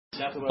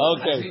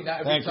Okay,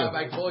 thank you. Every time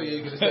I call you,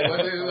 you're going to say, why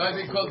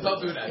did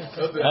don't do that.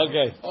 Don't do that.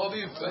 Okay. All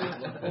these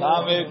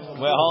Lamed,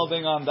 we're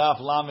holding on Daf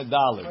Lamed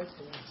Dalet.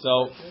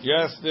 So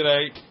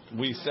yesterday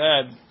we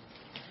said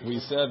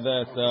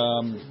that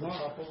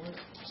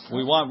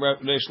we want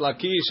Reish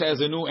Lakish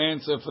has a new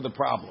answer for the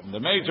problem. The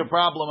major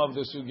problem of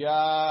the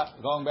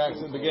sugya, going back to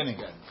the beginning,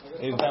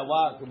 is that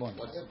what? Come on.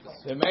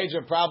 The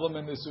major problem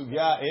in the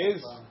sugya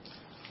is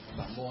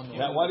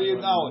that what do you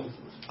know?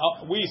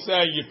 We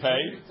say you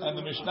pay, and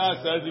the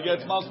Mishnah says he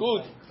gets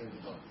malkut.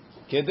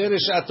 Kedei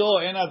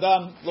rishato en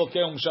adam lokeh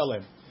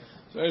u'mshalem.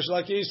 So Reish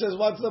Lakish says,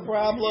 what's the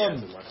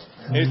problem?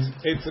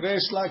 It's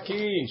Reish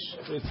Lakish.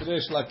 It's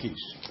Reish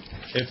Lakish.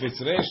 If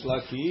it's Reish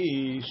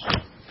Lakish,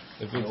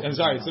 I'm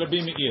sorry, it's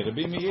Rabbi Meir.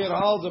 Rabbi Meir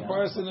holds a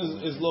person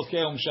is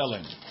lokeh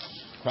u'mshalem.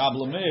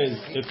 Problem is,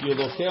 if you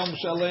lokeh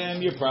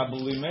u'mshalem, you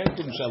probably make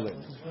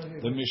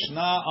u'mshalem. The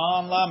Mishnah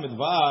on Lamed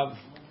Vav.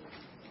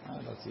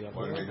 Let's see.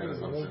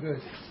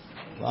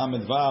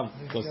 Lamed Vav,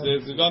 because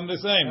it's going the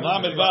same.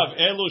 Lamed Vav,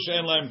 elu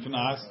she'en lahem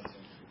knas,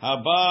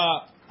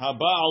 haba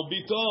al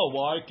bito.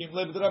 Why? Kim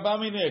leb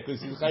d'Rabamine,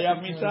 because he's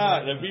chayav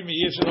mita. Rabbi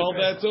Meir should hold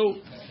that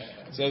too.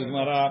 Says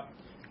Gemara,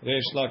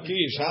 Reish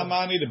Lakish,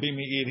 hamani Rabbi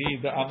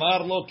Meir, the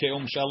amar lo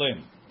ke'um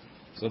shalem.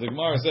 So the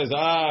Gemara says,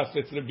 if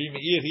it's Rabbi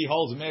Meir, he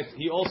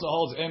also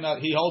holds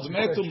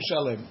metum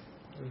shalem.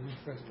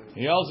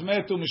 He holds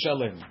metum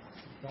shalem.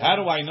 How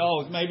do I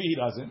know? Maybe he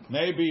doesn't.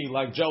 Maybe,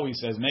 like Joey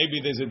says, maybe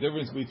there's a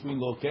difference between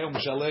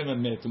lokeh shalem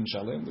and metum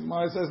shalem. The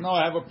Gemara says, no,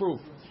 I have a proof.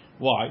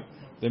 Why?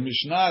 The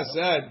Mishnah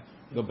said,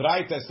 the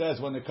Braita says,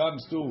 when it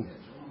comes to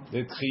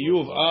the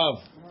chiyuv of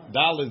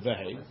dalet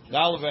v'hei,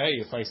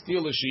 if I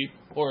steal a sheep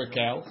or a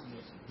cow,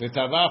 the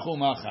tavachu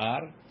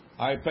machar,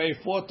 I pay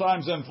 4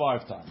 times and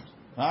 5 times.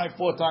 Right?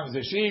 4 times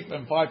the sheep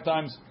and 5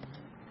 times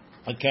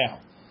a cow.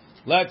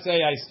 Let's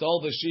say I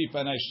stole the sheep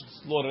and I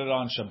slaughtered it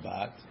on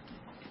Shabbat.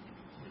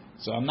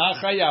 So I'm not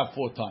chayav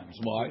 4 times.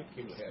 Why?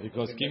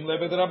 Because kim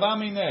leved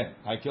rabamine.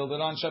 I killed it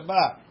on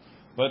Shabbat.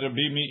 But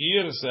Rabbi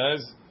Meir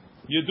says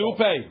you do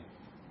pay.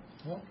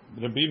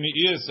 Rabbi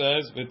Meir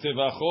says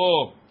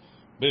v'tivacho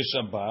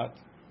b'Shabbat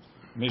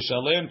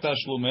mishalem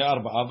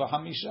tashlumei 4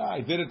 ו5.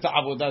 I did it to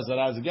avodah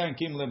zarah again.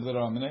 Kim leved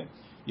rabamine.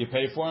 You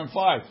pay 4 and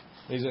 5.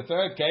 There's a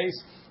third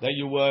case that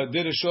you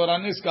did a short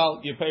on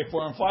Niskal. You pay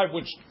 4 and 5,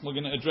 which we're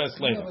going to address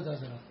later.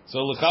 So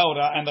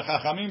l'chaura and the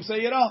Chachamim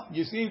say you don't.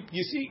 You see,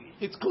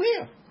 it's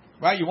clear.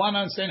 Right, you want to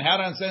understand how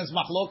to understand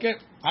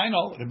machloket? I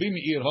know. Rabbi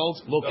Meir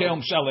holds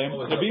lokeh shalem.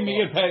 Rabbi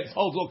Meir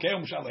holds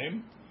lokeh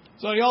shalem.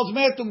 So he holds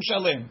metum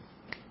shalem,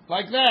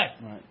 like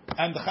that. Right.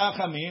 And the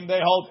Chachamim they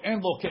hold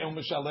en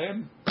lokeh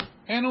shalem,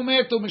 en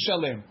metum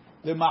shalem.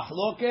 The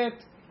machloket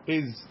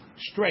is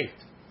straight.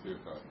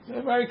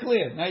 They're very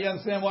clear. Now you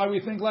understand why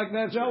we think like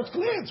that, Joe? It's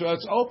clear. So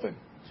it's open.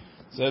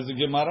 Says the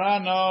Gemara,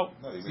 no,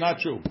 it's not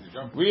true.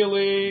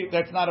 Really,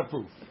 that's not a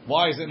proof.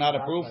 Why is it not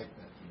a proof?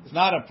 It's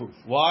not a proof.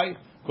 Why?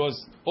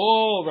 Because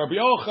Rabbi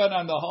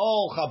Yochanan and the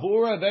whole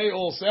Chabura, they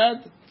all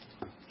said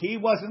he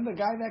wasn't the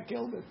guy that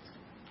killed it.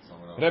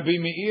 Rabbi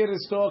Meir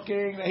is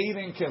talking that he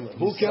didn't kill it.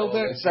 Who killed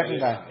it? Second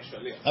guy.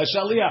 A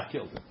shaliach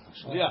killed it.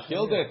 Shaliach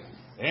killed it.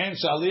 And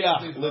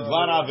shaliach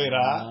lidvar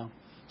avera.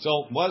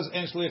 So what does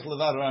en shaliach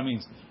lidvar avera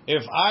means?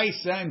 If I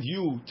send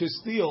you to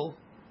steal,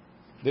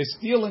 the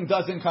stealing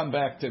doesn't come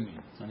back to me.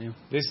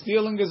 The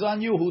stealing is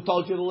on you. Who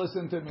told you to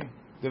listen to me?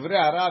 Divrei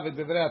harav,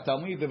 divrei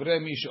talmid, divrei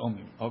mi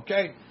she'omim.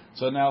 Okay.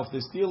 So now, if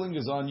the stealing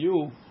is on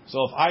you,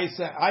 so if I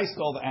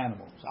stole the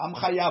animal, so I'm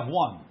chayav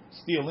 1.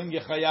 Stealing, you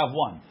chayav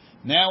 1.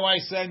 Now I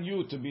send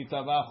you to be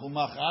tavachu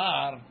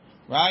machar,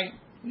 right?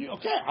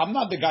 Okay, I'm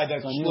not the guy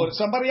that slaughtered.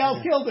 Somebody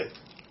else killed it.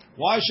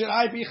 Why should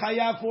I be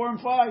chayav 4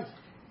 and 5?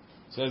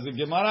 Says the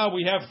Gemara,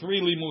 we have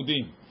 3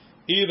 limudim.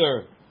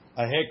 Either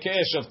a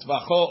hekesh of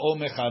tvacho or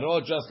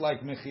mecharo, just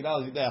like mechira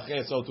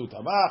l'idei so to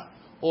tavach,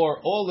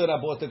 or all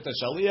l'rabot et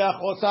shaliach,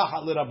 or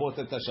tachat l'rabot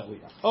et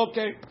shaliach.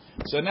 Okay,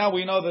 so now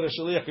we know that a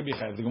shaliach can be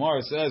chayav. The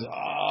Gemara says,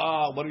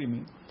 what do you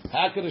mean?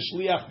 How could a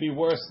shliach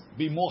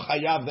be more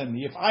chayav than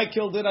me? If I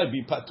killed it, I'd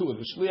be patur. If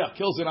a shliach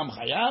kills it, I'm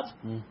chayav.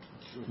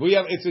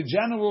 It's a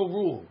general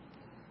rule.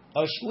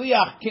 A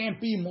shliach can't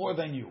be more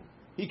than you.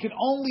 He can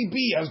only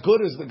be as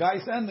good as the guy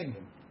sending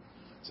him.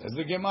 Says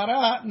the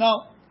Gemara,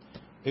 no.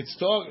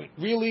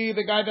 Really,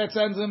 the guy that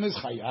sends him is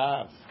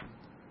chayav.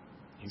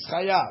 He's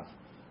chayav.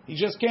 He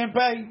just can't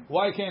pay.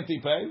 Why can't he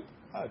pay?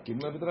 Kim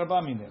lev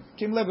d'Rabamine.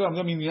 Kim lev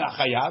d'Rabamine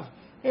chayav.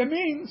 It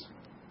means.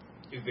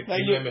 Is the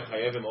kimle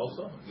mechayev him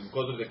also?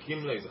 Because of the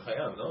kimle is a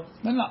chayav, no?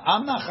 No,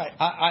 I'm not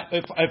chayav.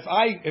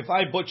 If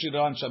I butchered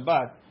on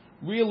Shabbat,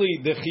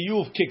 really the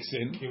chiyuv kicks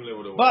in.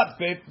 But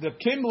the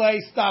kimle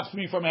stops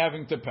me from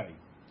having to pay.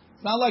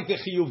 It's not like the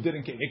chiyuv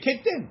didn't kick. It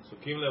kicked in. So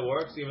kimle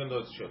works even though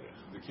it's shaliach.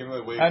 The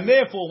kimle waves. And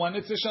therefore, when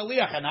it's a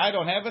shaliach and I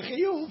don't have a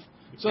chiyuv,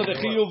 so the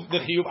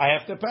chiyuv I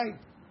have to pay.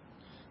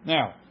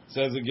 Now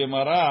says the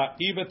Gemara,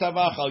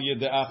 ibetavach al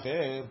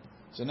yedei.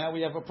 So now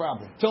we have a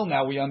problem. Till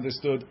now we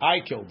understood I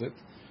killed it.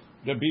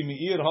 Rabbi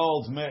Meir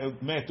holds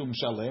metum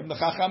shalem. The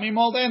Chachamim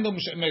hold endum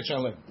met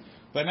shalem.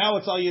 But now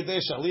it's al yedei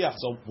shaliach.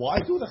 So why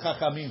do the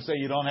chachamim say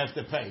you don't have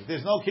to pay?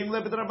 There's no kim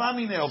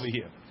lebedrabamine over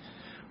here,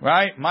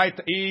 right?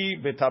 Maitai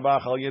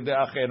betabach al yedei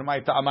acher.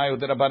 Maitai amayu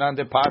derabanan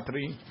de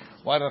patri.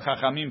 Why do the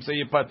chachamim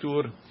say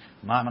patur?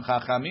 Man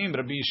chachamim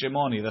Rabbi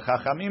Shimoni. The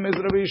chachamim is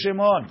Rabbi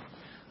Shimon.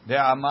 The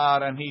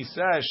Amar, and he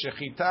says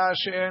shechita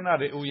she'ena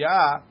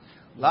reuya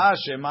la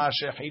shema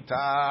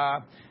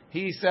shechita.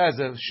 He says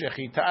a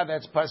shechita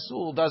that's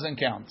pasul doesn't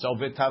count. So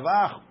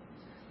v'tavach,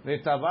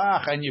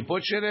 and you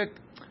butchered it,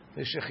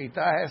 the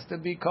shechita has to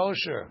be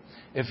kosher.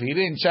 If he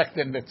didn't check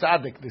then the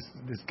tzaddik,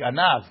 this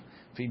ganav,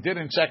 if he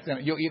didn't check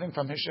then you're eating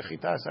from his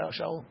shechita,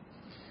 Shaul.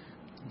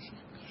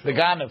 The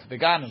ganav,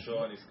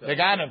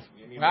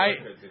 right?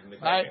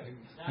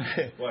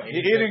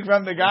 You're eating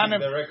from the ganav.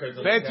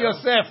 Bet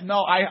Yosef,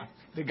 no,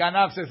 the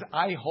ganav says,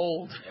 I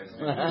hold.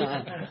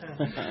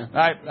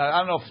 Right? I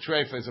don't know if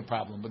treifa is a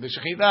problem, but the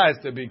shechita has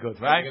to be good,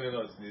 right?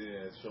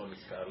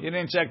 You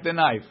didn't check the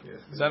knife.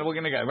 Is that what we're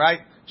going to get,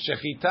 right?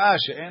 Shechita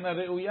she'ena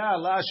reuya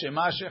la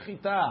shema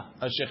shechita.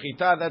 A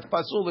shechita that's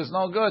pasul is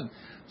no good.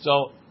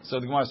 So the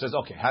Gemara says,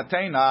 okay,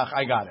 hateinach,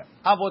 I got it.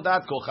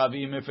 Avodat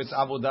kochavim, if it's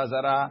avodah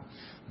zara,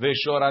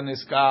 v'shora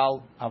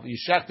niskal, you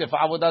shechted for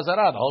avodah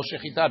zara, the whole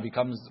shechita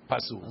becomes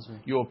pasul.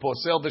 You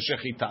posel the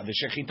shechita. The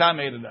shechita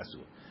made it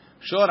asur.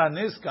 Shora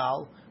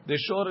niskal, the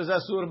shor is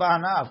asur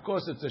b'hana. Of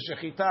course, it's a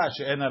shechita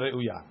she'ena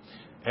reuya.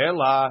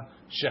 Ela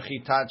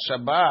shechitat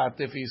Shabbat.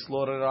 If he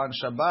slaughtered on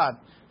Shabbat,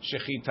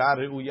 shechita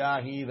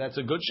reuya. That's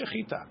a good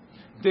shechita.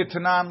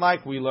 Ditnan,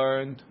 like we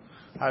learned,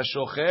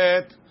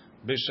 hashochet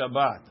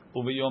b'Shabbat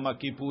u'b'Yom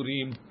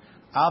Kippurim.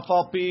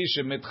 Afal pi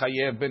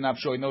shemitchayev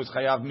b'nafsho. He knows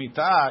chayav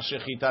mita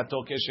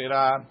shechitato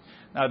keshera.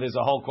 Now there's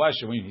a whole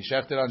question. When he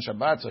shechted on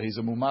Shabbat, so he's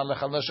a mumar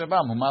lechalel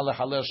Shabbat. Mumar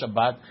lechalel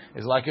Shabbat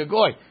is like a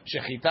goy.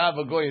 Shechita of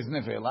a goy is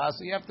nefela.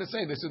 So you have to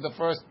say this is the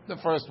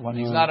first one.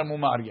 He's not a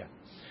mumar yet,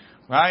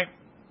 right?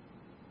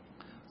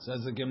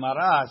 Says the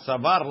Gemara,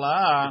 savar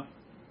la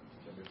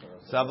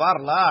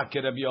ke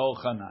Rabbi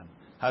Yochanan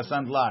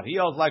Hasandlar. He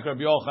holds like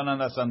Rabbi Yochanan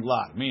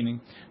Hasandlar, meaning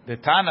the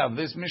Tana of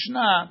this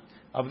Mishnah,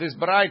 of this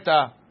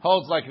Baraita,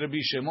 holds like Rabbi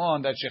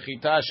Shimon that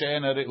shechita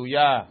she'ena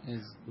reuya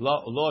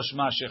lo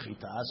shma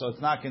shechita, so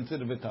it's not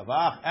considered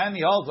v'tavach. And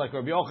he holds like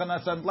Rabbi Yochanan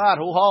Hasandlar,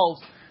 who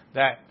holds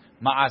that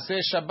ma'aseh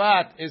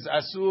Shabbat is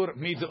asur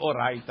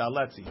midoraita.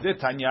 Let's see. The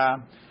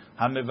Tanya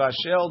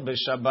hamevashel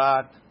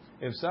b'Shabbat.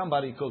 If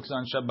somebody cooks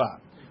on Shabbat,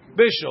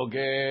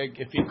 b'shogeg,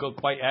 if he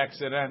cooked by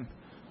accident,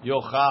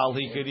 yochal,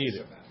 he could eat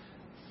it.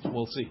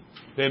 We'll see.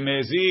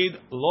 B'mezid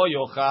lo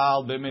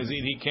yochal, b'mezid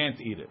he can't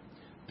eat it.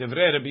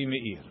 Devrei Rabbi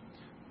Meir.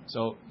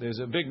 So there's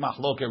a big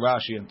machloket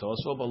Rashi and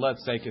Tosfot, but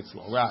let's take it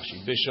slow.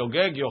 Rashi,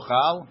 b'shogeg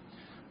yochal,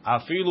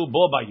 afilu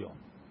bo bayom.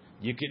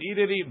 You could eat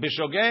it.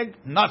 B'shogeg,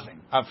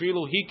 nothing.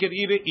 Afilu, he could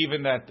eat it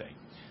even that day.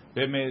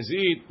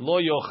 B'mezid lo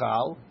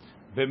yochal,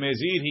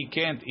 b'mezid he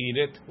can't eat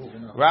it.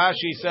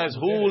 Rashi says,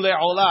 hu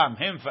le'olam,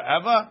 him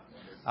forever.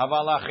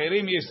 Aval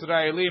acherim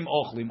Yisraelim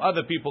ochlim.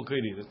 Other people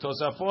could eat it.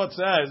 Tosafot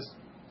says,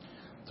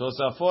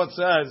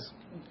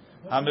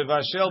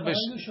 hamevashel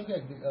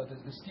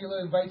The stealer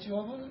invites you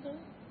over?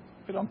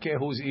 We don't care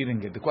who's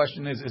eating it. The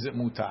question is it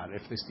mutar?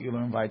 If the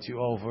stealer invites you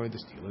over, the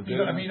stealer. You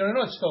don't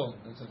know it's stolen.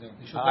 That's the thing.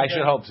 I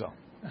should hope so.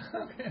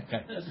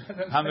 Okay.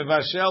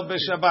 Hamevashel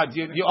b'Shabbat.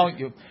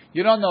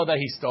 You don't know that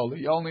he stole it.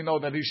 You only know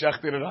that he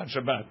shechted it on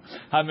Shabbat.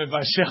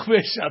 Hamevashel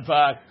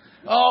b'Shabbat.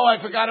 Oh, I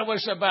forgot it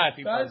was Shabbat.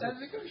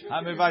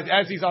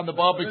 As he's on the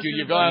barbecue,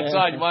 you go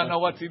outside. You want to know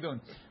what's he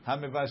doing?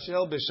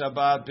 Hamevashel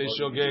b'Shabbat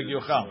b'shogeg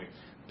yochal.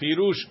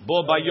 Pirush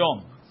bo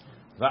bayom.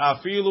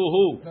 Va'afilu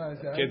hu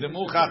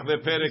kedemuchach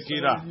v'perek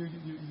ira.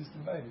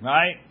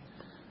 Right?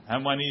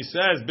 And when he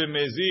says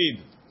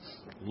b'mezid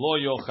lo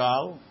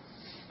yochal,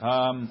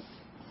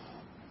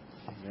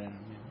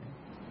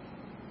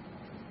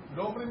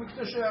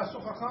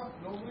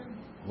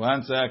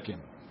 one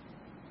second.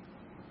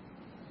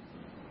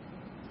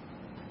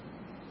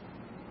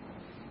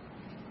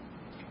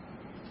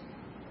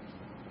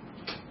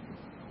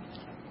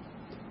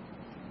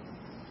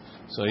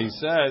 So he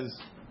says,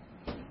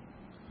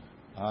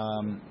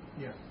 one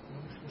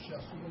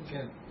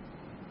second.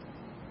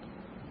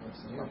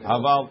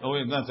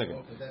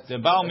 The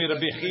Baal mi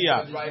Rabbi Chia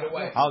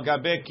al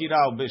gabe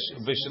kirau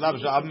b'shlav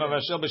sha'av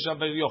mevashel b'shav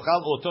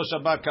yochal oto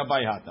Shabbat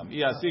kabay hatam.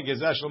 Iyasi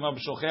gezeh shlomah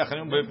b'shochei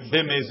acherim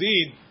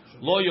b'mezid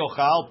lo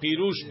yochal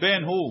pirush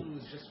ben hu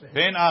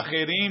ben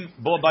acherim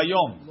bo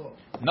bayom.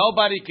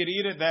 Nobody could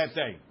eat it that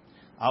day.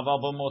 Aval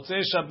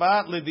b'motzei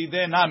Shabbat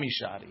l'didei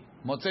namishari.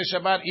 Motzei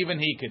Shabbat, even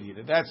he could eat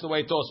it. That's the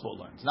way Tosfot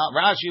learns. Now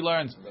Rashi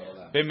learns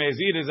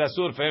b'mezid is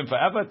asur for him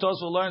forever.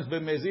 Tosfot learns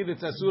b'mezid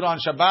it's asur on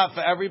Shabbat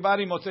for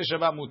everybody. Motzei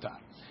Shabbat mutar.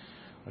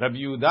 Rabbi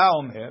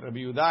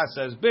Yehuda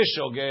says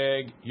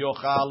b'shogeg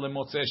yochal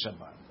lemotzei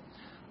Shabbat.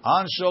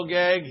 On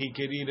shogeg he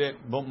could eat it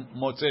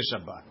motzei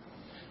Shabbat.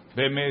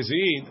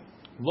 B'mezid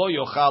lo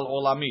yochal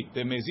olamit.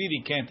 B'mezid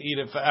he can't eat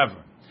it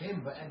forever.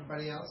 Him, but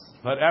everybody else.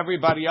 But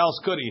everybody else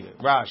could eat it.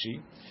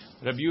 Rashi.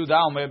 Rabbi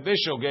Yehuda Omer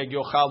b'shogeg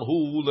yochal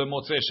hu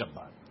lemotzei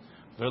Shabbat.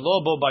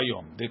 V'lo bo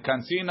bayom. The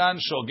kansinan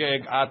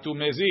shogeg atu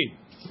mezid.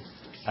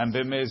 And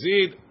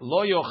b'mezid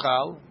lo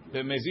yochal.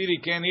 B'mezid he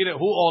can't eat it.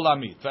 Hu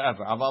olamit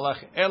forever. Aval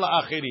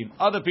ela achirim.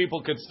 Other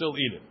people could still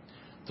eat it.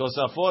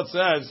 Tosafot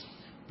says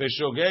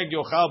b'shogeg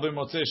yochal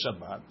b'motzei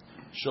Shabbat.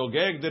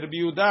 Shogeg der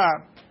Yehuda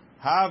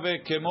have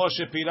kemo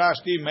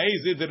shepirashti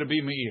mezid der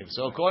Meir.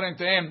 So according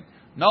to him,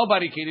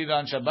 nobody can eat it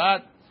on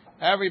Shabbat.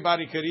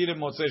 Everybody could eat it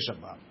motzei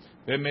Shabbat.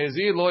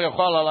 B'mezid lo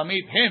yochal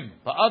alamit him,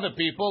 but other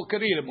people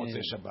could eat it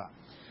motzei Shabbat.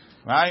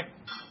 Right?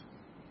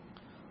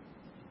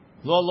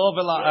 Lo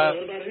vela.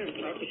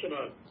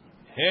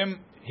 Him,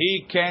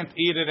 he can't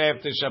eat it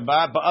after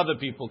Shabbat, but other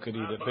people could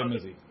eat it.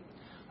 B'mezid.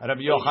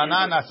 Rabbi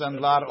Yochanan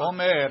Asandlar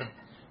Omer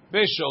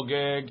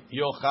b'shogeg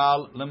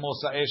yochal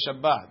lemosa'e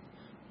Shabbat.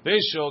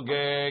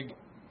 B'shogeg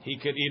he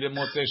could eat it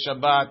motzei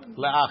Shabbat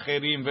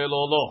le'acherim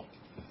velo lo.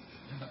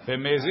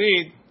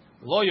 B'mezid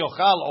lo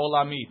yochal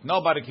olamit.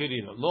 Nobody could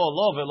eat it.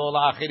 Lo velo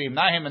la'acherim.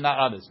 Not him and not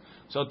others.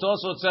 So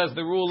Tosfot says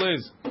the rule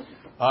is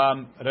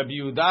Rabbi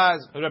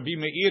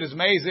Meir's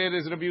mezid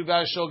is Rabbi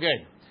Yehuda's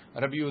shogeg.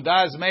 Rabbi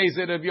Yehuda's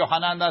mezid Rabbi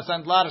Yochanan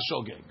Asandlar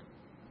shogeg.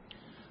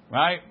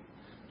 Right?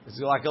 It's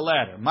like a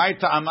ladder. My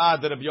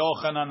ta'amad Rabbi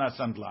Yochanan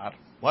Asandlar.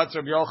 What's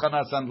Rabbi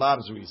Yochanan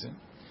Asandlar's reason?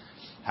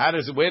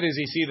 Where does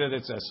he see that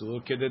it's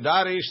asur?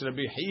 Kededarish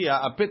Rabbi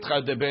Chia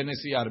apitcha de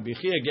benisia. Rabbi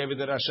Chia gave it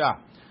the Rasha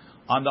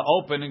on the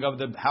opening of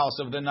the house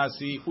of the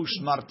Nasi.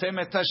 Ushmartem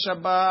et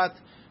Shabbat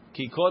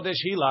ki kodesh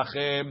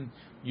hilachem.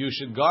 You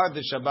should guard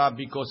the Shabbat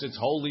because it's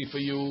holy for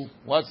you.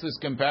 What's this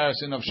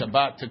comparison of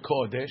Shabbat to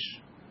kodesh?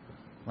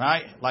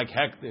 Right, like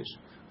hektish.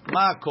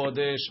 Ma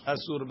kodesh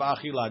asur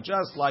ba'achila.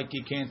 Just like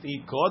you can't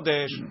eat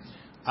kodesh,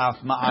 af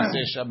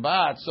ma'aseh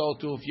Shabbat. So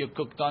too, if you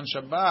cooked on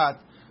Shabbat,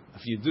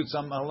 if you do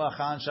some halacha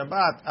on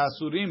Shabbat,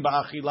 asurim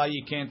ba'achila,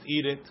 you can't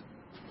eat it.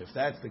 If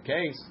that's the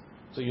case,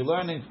 so you're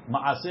learning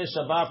ma'aseh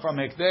Shabbat from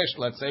hekdesh.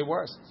 Let's say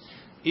worse.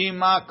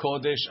 Ima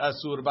kodesh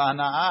asur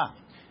ba'hana'ah.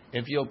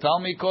 If you'll tell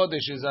me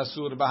kodesh is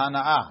asur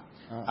b'hana'ah,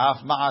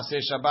 af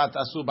ma'aseh Shabbat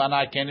asur b'hana'ah,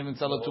 I can't even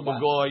tell it to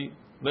Bagoy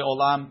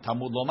le'olam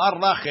tamud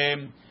lomar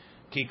lachem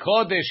ki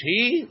kodesh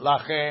hi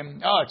lachem.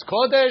 Oh, it's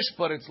kodesh,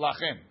 but it's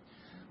lachem,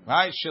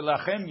 right?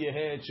 Shelachem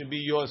yeheh, it should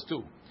be yours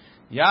too.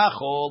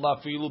 Yachol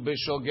afilu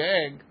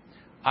b'shogeg.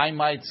 I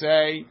might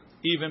say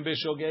even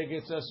b'shogeg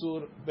it's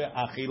asur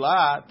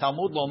be'achila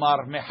tamud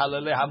lomar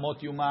mehalele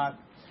hamot yumat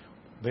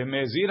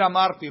b'mezir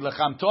amarti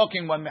lechem.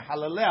 Talking when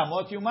mehalele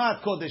hamot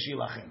yumat kodesh hi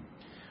lachem.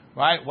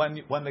 Right?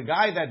 When the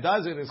guy that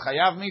does it is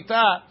chayav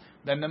mita,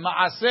 then the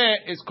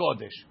ma'aseh is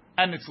kodesh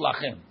and it's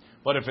lachem.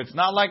 But if it's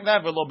not like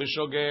that, velo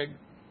b'shogeg.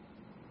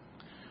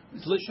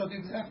 This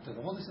shogeg is after.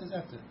 All this is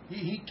after.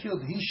 He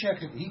killed. He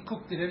shechted. He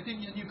cooked it.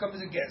 Everything. And you come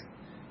as a guest.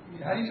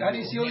 How do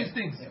you see all these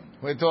things?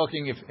 We're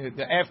talking if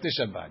after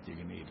Shabbat you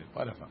can eat it.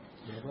 Whatever.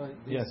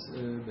 Yes.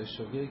 The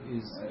shogeg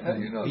is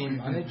being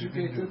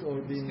uneducated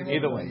or being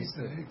either way.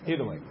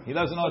 Either way. He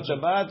doesn't know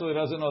Shabbat or he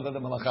doesn't know that the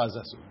malacha is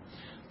asur.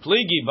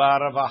 Pligi bar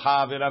Rav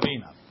Acha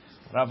v'Ravina.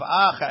 Rav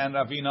Acha and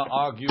Ravina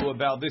argue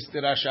about this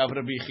dirasha of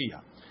Rabbi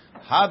Chia.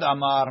 Had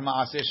amar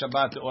ma'aseh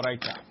Shabbat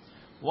oraita.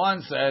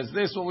 One says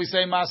this, what we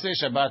say ma'aseh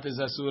Shabbat is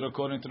asur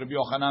according to Rabbi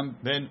Yochanan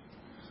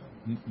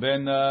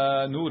ben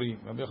Nuri,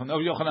 Rabbi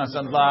Yochanan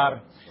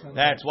Sandlar.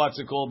 That's what's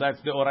it called. That's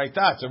the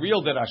oraita. It's a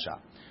real dirasha.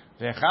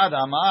 V'chad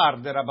amar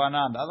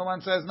derabanan. The other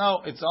one says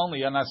no, it's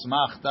only an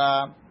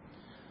asmachta.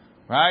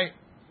 Right?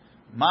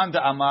 Man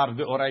da amar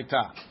de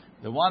oraita.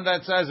 The one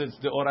that says it's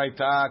the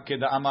oraita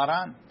keda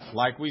amaran,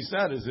 like we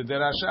said, is the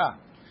derasha.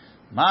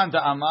 Man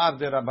da amar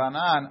de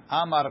rabanan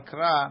amar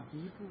kra.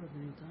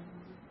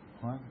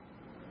 What?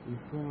 I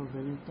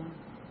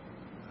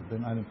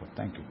didn't put.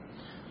 Thank you.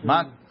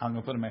 Man, I'm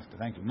going to put him after.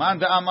 Thank you. Man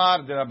da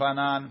amar de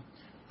rabanan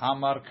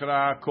amar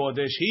kra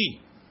kodesh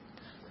he.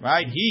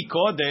 Right? He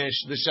kodesh.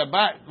 The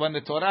Shabbat, when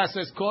the Torah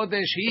says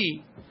kodesh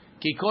he,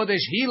 ki kodesh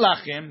he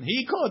lachem,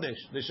 he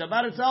kodesh. The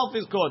Shabbat itself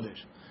is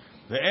kodesh.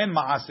 Ve'en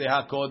ma'aseh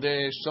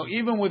HaKodesh. So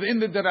even within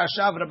the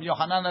derasha of Rabbi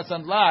Yochanan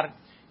Sandlar,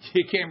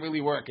 you can't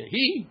really work it.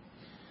 He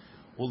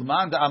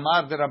ulman da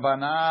amar de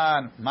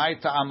Rabbanan, mai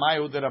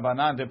ta'amayu de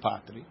Rabbanan de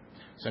patri.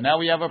 So now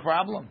we have a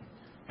problem.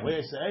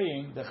 We're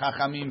saying the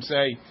Chachamim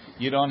say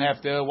you don't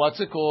have to. What's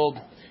it called?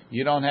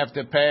 You don't have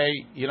to pay.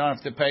 You don't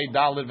have to pay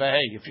dalet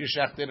v'hei. If you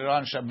shechted it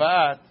on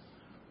Shabbat,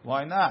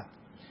 why not?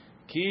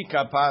 Ki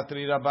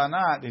kapatri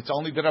Rabbanan. It's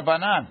only the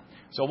Rabbanan.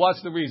 So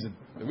what's the reason?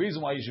 The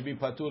reason why you should be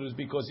patur is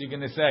because you're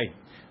going to say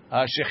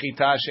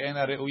shechita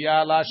she'ena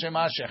reuya la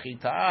shema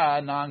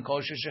shechita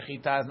non-kosher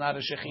shechita is not a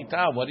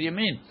shechita. What do you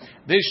mean?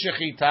 This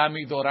shechita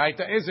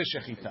midoraita is a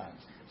shechita.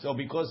 So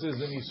because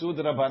there's an isud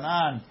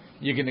rabbanan,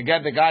 you're going to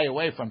get the guy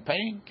away from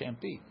paying? Can't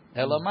be.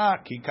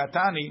 Elama ki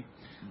katani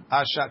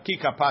asha ki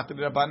kapatri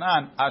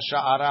rabbanan asha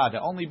ara.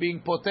 They're only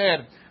being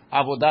poter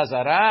avodah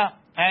zara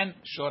and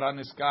shora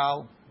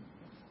niskal.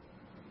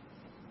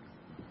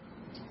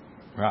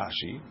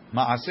 Rashi,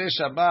 Ma'aseh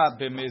Shabbat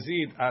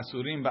b'mezid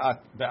asurim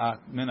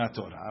min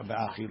haTorah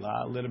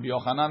be'achila l'Rabbi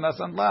Yochanan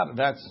Sandlar.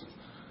 That's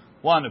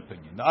one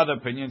opinion. The other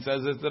opinion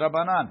says it's the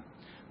Rabbanan.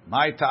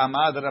 My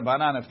ta'amad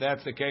Rabbanan. If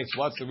that's the case,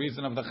 what's the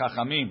reason of the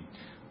Chachamim?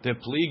 The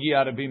pligi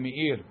Rabbi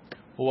Meir,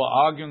 who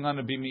are arguing on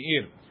Rabbi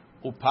Meir.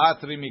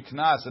 upatri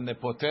miknas, and they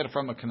poter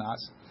from a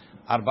knas,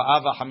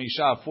 arba'a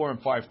v'chamisha, 4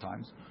 and 5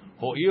 times.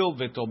 Ho'il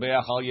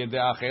v'tobeach al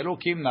yedei acheru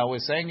kim. Now we're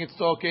saying it's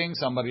talking.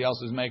 Somebody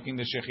else is making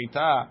the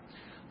shechita.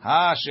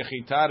 Ha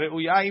shechita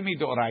re'uyah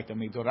midoraita.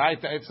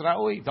 Midoraita it's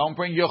ra'ui. Don't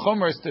bring your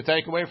chumras to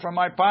take away from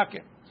my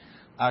pocket.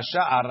 Asha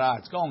ara.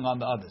 It's going on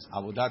the others.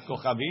 Avodat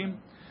kochavim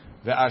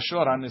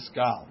ve'ashor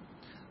haniskal.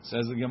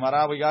 Says the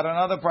Gemara, we got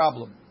another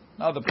problem.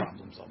 Other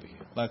problems over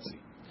here. Let's see.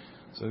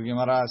 So the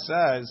Gemara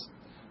says,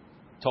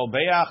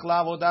 Tobeach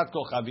la'avodat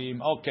kochavim.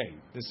 Okay,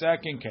 the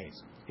second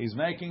case. He's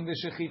making the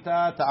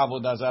shechita to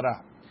avodah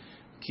zarah.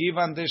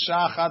 Kivan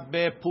deshachat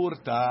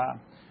be'purta.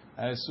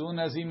 As soon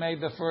as he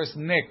made the first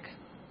nick,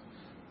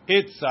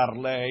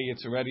 itzarle,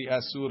 it's already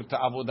asur to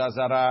avodah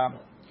zarah.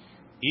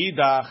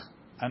 Idach,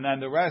 and then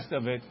the rest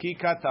of it, ki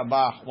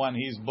katabach, when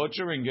he's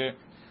butchering it,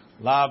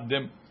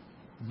 lavdim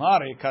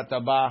mare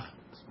katabach.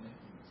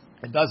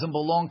 It doesn't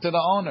belong to the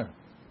owner.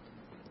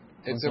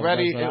 It's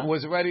already. It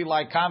was already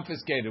like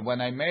confiscated when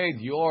I made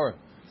your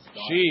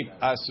sheep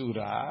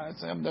asura.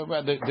 It's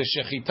the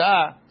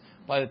shechita.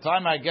 By the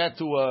time I get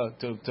to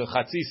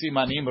chatzi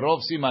simanim,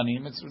 rov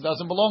simanim, it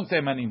doesn't belong to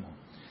him anymore.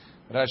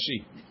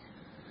 Rashi.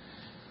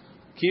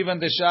 Kivan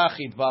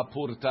deshachit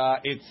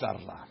va'purta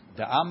itzarla.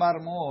 The amar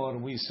mor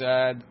we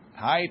said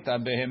hayta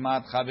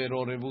behemat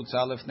chavero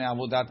revutza lefnei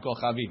avodat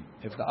kochavim.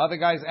 If the other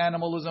guy's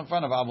animal is in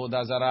front of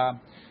avodah zarah.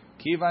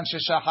 Kivan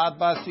sheshachat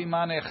ba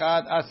siman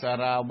echad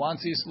asara.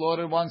 Once he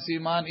slaughtered one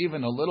siman,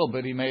 even a little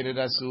bit, he made it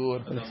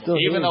asur.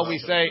 Even though we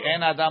say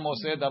en adam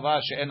oseh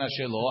davar she'ena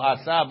shelo,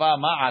 asa ba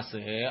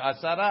ma'aseh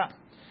asara,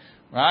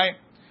 right?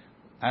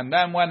 And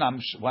then when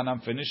I'm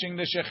finishing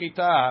the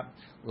shechita,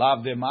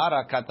 lav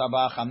demara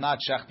katabach, I'm not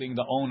shechting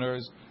the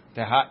owners.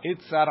 Teha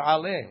itzar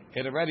aleh,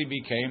 it already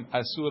became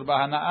asur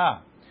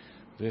b'hana'ah.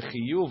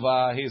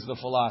 V'chiyuva, here's the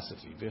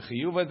philosophy.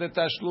 V'chiyuva de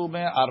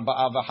tashlume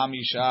arba'a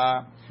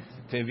v'hamisha.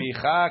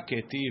 Tevicha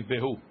ketiv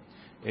behu.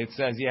 It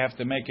says you have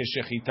to make a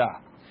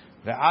shechita.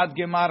 Ve'ad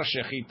gemar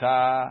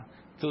shechita,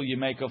 till you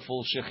make a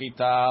full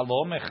shechita,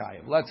 lo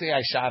mechayev. Let's say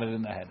I shot it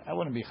in the head. I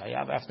wouldn't be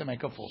chayav. I have to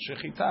make a full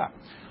shechita.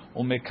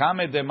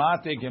 Umekame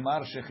demate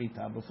gemar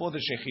shechita. Before the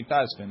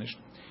shechita is finished,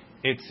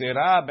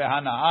 etzera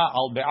behana'a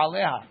al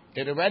be'aleha.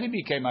 It already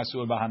became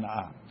asur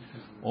behana'a.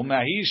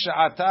 Umehi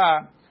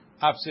sha'ata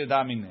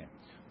afseda mineh.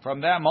 From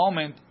that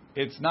moment,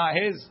 it's not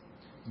his.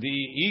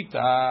 The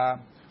ita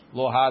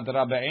lo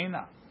hadra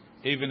be'ena.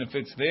 Even if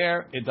it's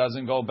there, it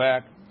doesn't go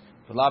back.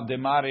 V'lav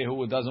demare,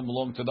 who it doesn't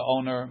belong to the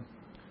owner.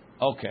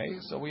 Okay,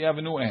 so we have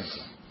a new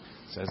answer.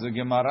 Says the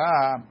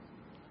Gemara,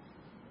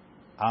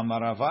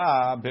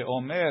 Amarava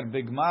be'omer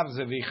bigmar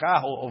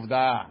zevichahu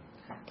ovda.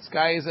 This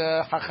guy is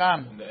a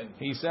hacham.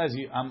 He says,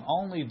 I'm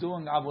only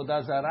doing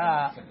avodah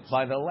zarah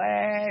by the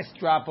last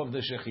drop of the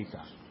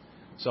shechita.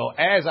 So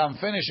as I'm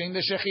finishing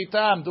the shechita,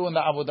 I'm doing the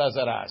avodah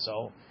zarah.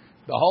 So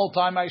the whole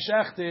time I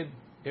shechted,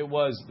 it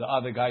was the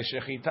other guy's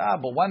shechita,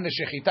 but when the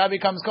shechita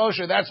becomes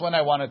kosher, that's when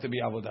I want it to be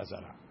avodah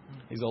zarah.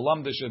 He's a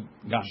lamdish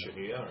gam.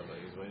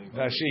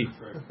 Rashi.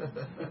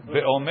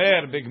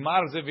 Ve'omer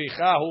bigmar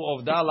zevichahu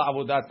ovda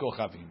la'avodat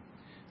kochavim.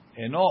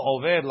 Eno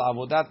oved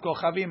la'avodat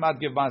kochavim ad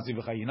givban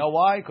zevicha. You know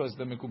why? Because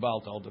the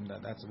Mikubal told him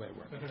that. That's the way it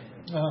works.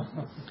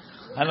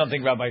 I don't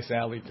think Rabbi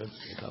Sally could.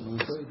 So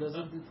it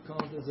doesn't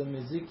count as a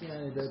mezik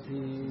that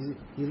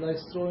he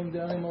likes throwing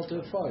the animal to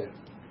a fire,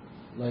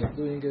 like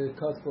doing a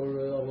cut for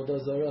avodah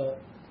zarah.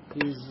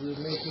 He's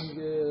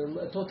making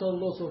a total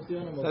loss of the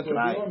animal for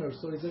the owner.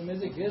 So it's a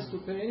mezik. He has to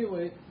pay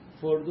anyway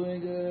for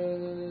doing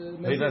a.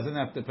 He doesn't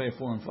have to pay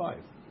 4 and 5.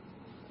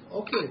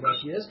 Okay, but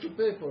he has to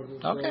pay for the.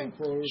 Okay,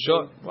 for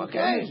sure.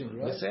 Okay,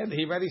 Right? He said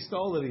he already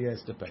stole it. He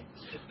has to pay.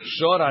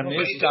 Sure, on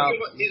this He's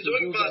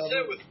doing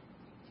maaseh with,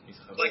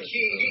 like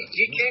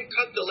he can't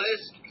cut the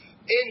last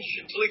inch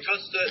until he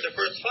cuts the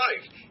first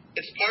 5.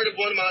 It's part of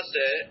one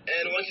maaseh,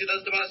 and once he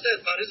does the maaseh,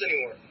 it's not his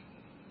anymore.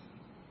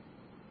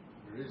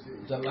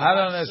 I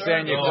don't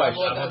understand your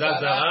question.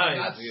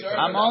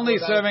 I'm only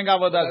serving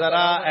avodah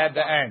zarah at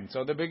the end.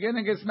 So the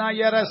beginning is not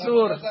yet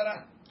asur.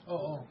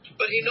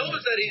 But he knows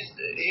that he's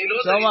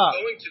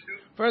going to do.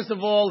 First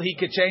of all, he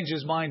could change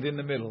his mind in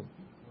the middle.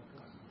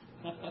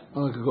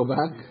 Oh, I could go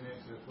back.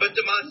 But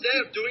the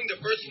maaseh of doing the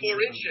first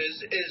 4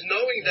 inches is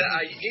knowing that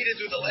I need to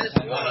do the last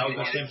one.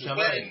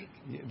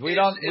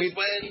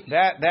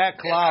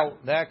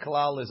 That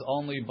klal is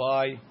only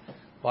by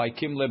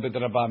kimle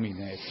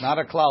b'drabamine. It's not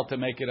a klal to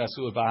make it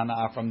asur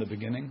b'hana'ah from the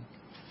beginning.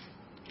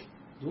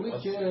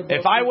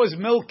 If I was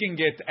milking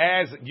it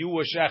as you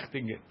were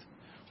shechting it,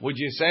 would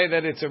you say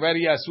that it's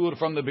already asur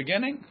from the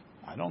beginning?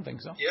 I don't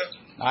think so. Yeah.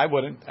 I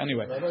wouldn't.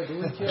 Anyway. Sure. Who would go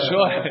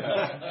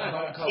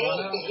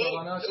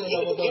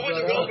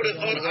for the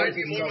thought I'd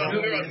be more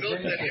manure on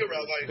milk than you,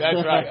 Rabbi?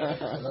 That's right.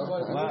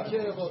 Rabbi, do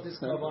you care about this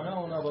kavanah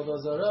on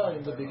avodah zarah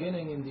in the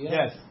beginning, in the end?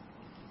 Yes.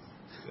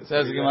 It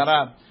says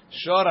Gemara,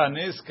 Shora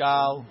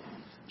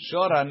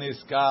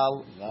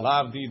niskal,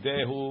 lavdi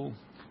dehu.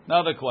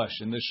 Another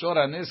question. The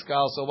shora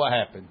niskal, so what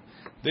happened?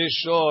 This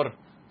shor,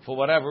 for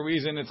whatever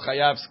reason, it's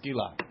chayav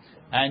skila.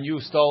 And you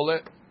stole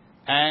it,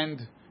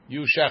 and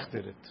you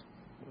shechted it.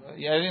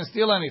 You didn't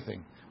steal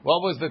anything.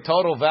 What was the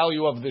total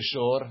value of the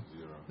shore?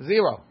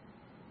 Zero.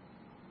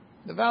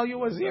 The value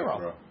was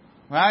zero.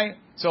 Right?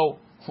 So,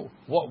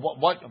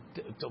 what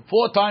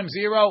 4 times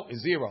 0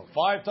 is 0.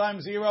 5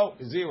 times 0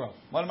 is 0.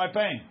 What am I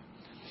paying?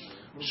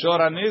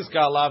 Shora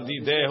nizka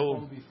lavdi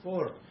dehu.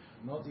 Before.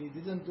 Not, he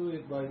didn't do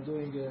it by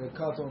doing a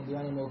cut on the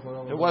animal for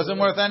our. It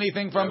wasn't worth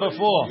anything from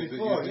before.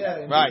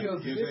 Right.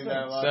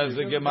 Says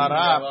the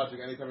Gemara.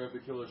 Anytime you have to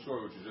kill a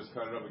shore, we should just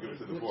cut it up and give it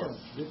to the poor.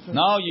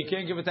 No, you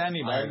can't give it to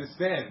anybody. I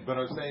understand, but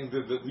I'm saying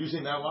that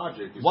using that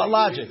logic. What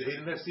logic? He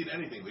didn't exceed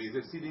anything. He's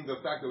exceeding the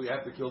fact that we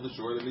have to kill the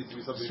shore. There needs to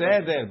be something.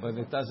 Say there, but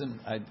it doesn't.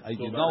 I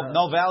give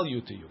no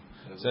value to you.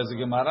 Says the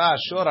Gemara.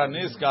 Shora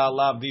niska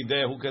lavdi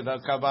dehu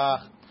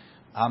kedakabach.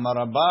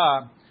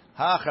 Amarabah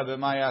hacha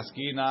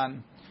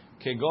b'mayaskinan.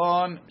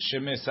 Kegon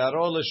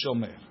shemesaro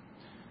leshomer.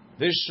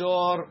 This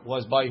shore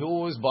was by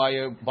whose? By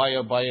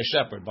a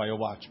shepherd, by a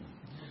watchman.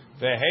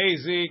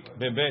 Vehezik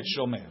bebet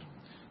shomer.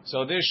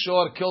 So this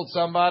shore killed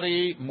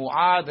somebody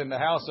muad in the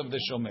house of the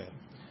shomer.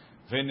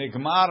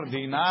 Venigmar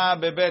dina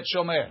bebet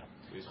shomer.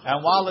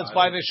 And while it's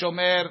by the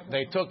shomer,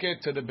 they took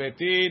it to the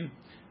betin,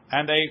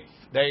 and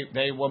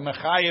they were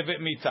mechayev it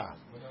mitah.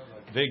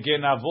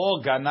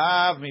 Vegenavo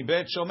ganav mi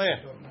bet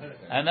shomer.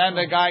 And then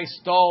the guy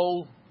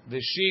stole the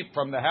sheep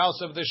from the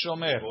house of the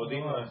shomer.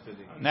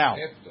 Now,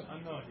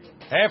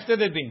 after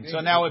the din, so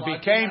now it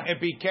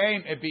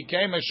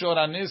became a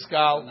shora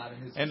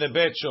niskal in the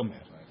bet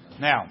shomer.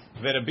 Now,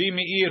 Rabbi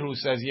Meir, who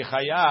says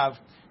Yechayav,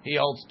 he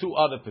holds 2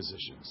 other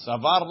positions.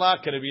 Savar la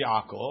Rabbi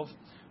Yaakov,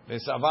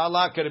 veSavar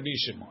la Rabbi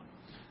Shimon.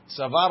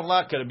 Savar la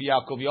Rabbi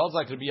Yaakov, he holds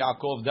like Rabbi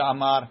Yaakov the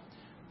Amar,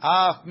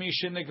 Af mi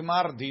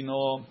shenigmar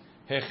dino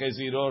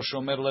hecheziro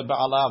shomer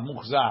leBaalav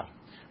muchzar.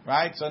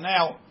 Right. So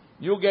now.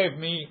 You gave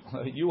me.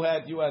 You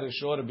had a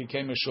shore. It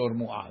became a shore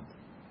muad,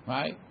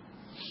 right?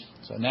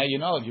 So now you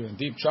know you're in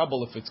deep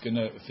trouble if it's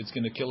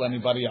gonna kill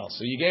anybody else.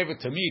 So you gave it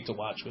to me to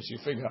watch because you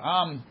figure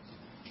I'm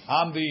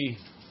the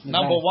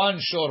number 1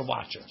 shore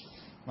watcher,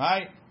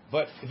 right?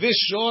 But this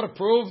shore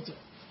proved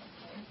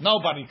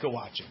nobody could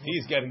watch it.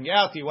 He's getting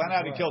out. He went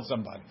out. He killed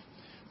somebody,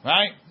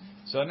 right?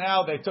 So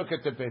now they took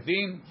it to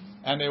Bedin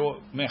and they were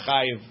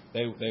mechayiv.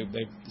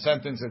 They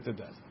sentenced it to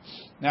death.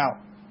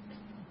 Now.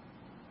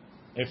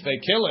 If they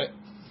kill it,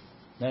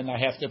 then I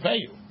have to pay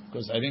you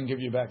because I didn't give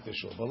you back the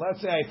shore. But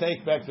let's say I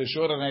take back the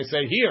shore and I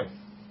say, here,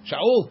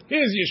 Shaul,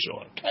 here's your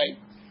shore. Okay.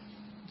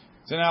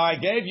 So now I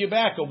gave you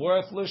back a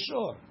worthless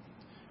shore.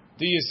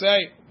 Do you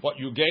say, what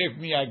you gave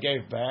me, I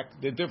gave back?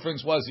 The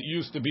difference was it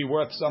used to be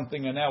worth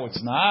something and now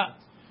it's not?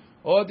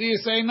 Or do you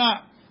say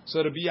not?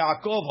 So Rabbi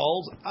Yaakov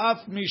holds,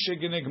 Af mi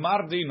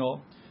shegenigmar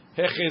dino,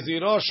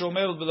 hecheziro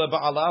shomer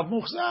leBaalav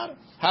muchzar,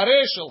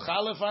 harei shelcha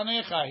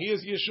lefanecha,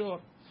 here's your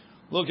shore.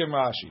 Look in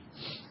Rashi.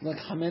 Like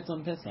Hametz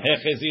on Pesach.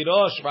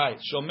 Hechezirosh, right.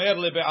 Shomer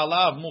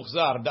leBe'alav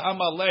muchzar.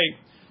 Da'amar lei.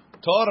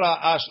 Torah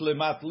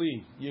ashlemat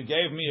li. You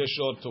gave me a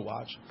shore to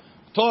watch.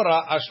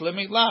 Torah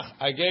ashlemit lach.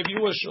 I gave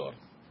you a shore.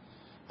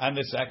 And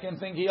the second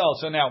thing he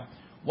also. Now,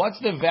 what's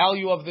the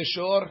value of the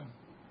shore?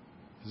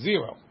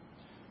 0.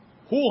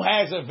 Who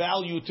has a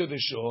value to the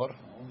shore?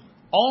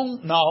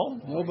 No.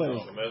 Nobody.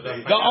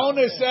 The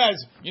owner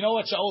says, you know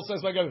what Shaul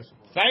says? Like,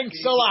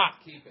 thanks a lot.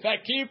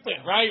 Keep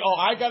it, right? Oh,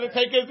 I got to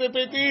take it to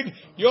Betin.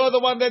 You're the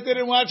one that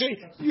didn't watch it.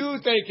 You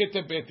take it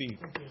to Betin.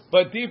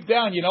 But deep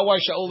down, you know why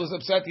Shaul is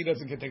upset? He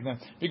doesn't get taken down.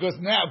 Because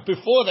now,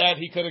 before that,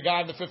 he could have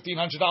gotten the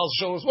 $1,500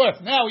 show was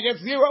worth. Now he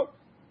gets 0.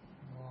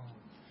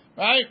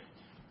 Right?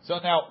 So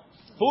now,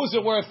 who's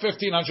it worth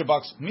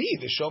 $1,500? Me,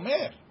 the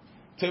shomer.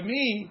 To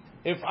me,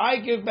 if I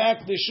give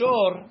back the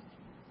shore,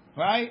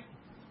 right?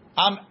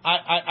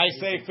 I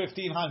say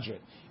 1,500.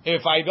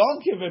 If I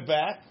don't give it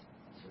back,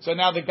 so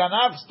now the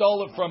ganav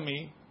stole it from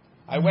me.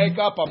 I wake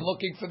up, I'm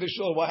looking for the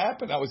shore. What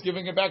happened? I was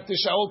giving it back to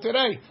Shaul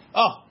today.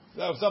 Oh,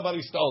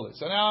 somebody stole it.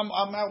 So now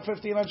I'm out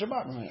 $1,500.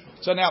 Right.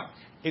 So now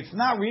it's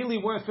not really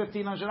worth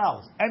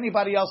 $1,500.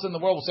 Anybody else in the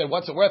world will say,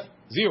 "What's it worth?"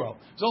 0.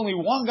 There's only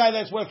one guy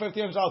that's worth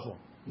 $1,500 for.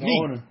 The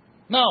me. owner.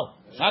 No,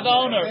 not the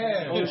owner.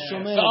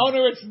 The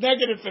owner, it's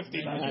negative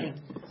 $1,500.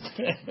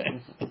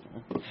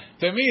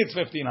 To me, it's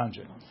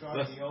 $1,500.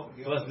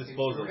 Plus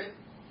disposal.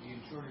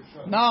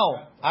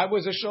 No, I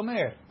was a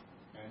shomer.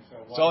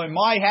 So in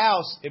my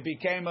house, it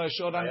became a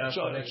shoran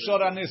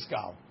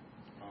niskal.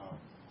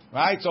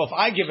 Right? So if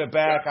I give it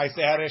back, I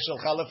say harei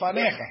shelcha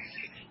lefanecha.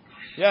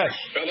 Yes.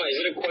 Rabbi, is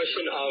it a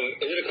question of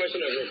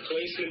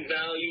replacement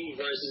value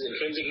versus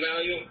intrinsic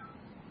value?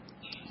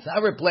 It's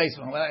not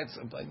replacement. Well,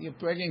 you're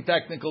bringing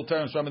technical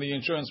terms from the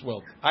insurance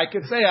world. I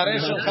could say harei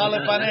shelcha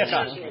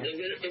lefanecha.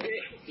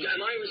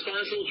 Am I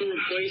responsible to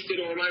replace it,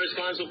 or am I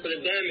responsible for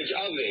the damage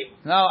of it?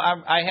 No,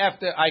 I have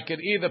to. I could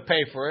either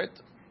pay for it,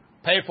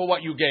 pay for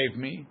what you gave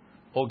me,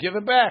 or give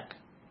it back.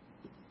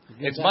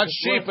 It's much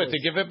cheaper to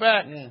give it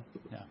back.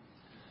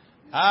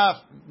 Yeah.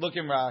 Look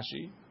in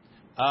Rashi.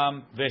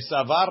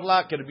 Vesavar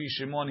la Rabbi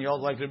Shimon. He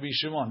holds like Rabbi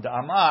Shimon. The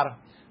Amar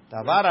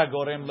Tavara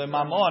gorem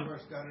lemamon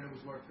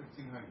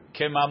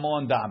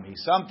kemamon dami.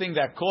 Something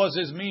that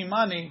causes me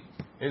money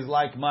is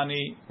like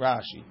money.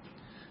 Rashi.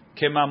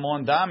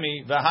 Kemamon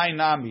dami v'hai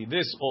nami.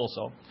 This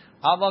also.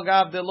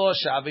 Avagav de lo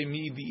shavim,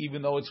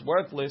 even though it's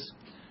worthless,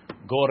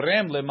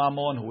 gorem le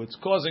mamon, who it's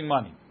causing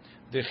money.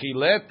 The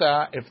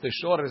chileta, if the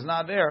shor is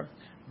not there,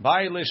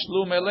 bay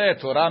lishlum ele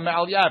Torah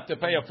me'al yad, to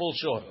pay a full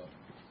shor.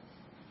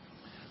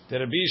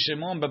 Rabbi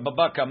Shimon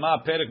bebaba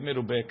kama perek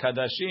mirube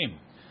kadashim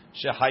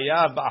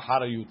shehayav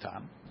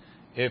ba'acharayutam.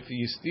 If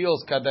he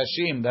steals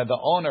kadashim that the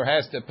owner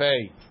has to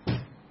pay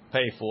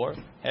for,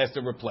 has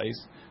to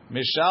replace,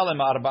 mishalem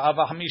arba'a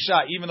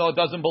v'hamisha, even though it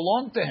doesn't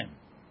belong to him.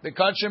 The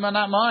kadashim are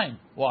not mine.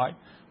 Why?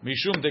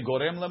 Mishum de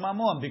gorem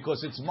lemamon,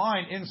 because it's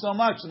mine in so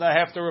much that I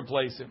have to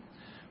replace it.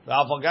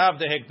 V'avagav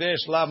de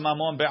hekdesh lav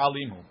mamon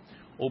be'alimu,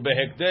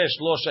 u'behekdesh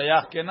lo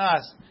shayach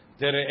kenas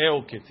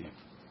tere'eu ketiv.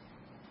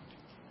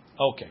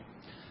 Okay.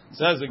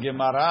 Says the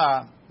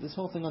Gemara. This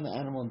whole thing on the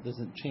animal, does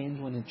it change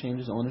when it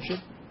changes ownership?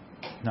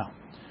 No.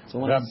 So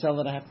when I sell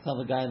it, I have to tell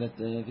the guy that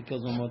if he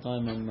kills one more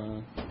time,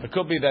 it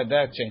could be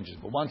that changes,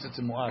 but once it's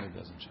a mu'ad, it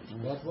doesn't change.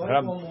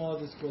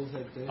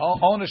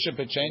 Ownership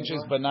it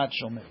changes, but not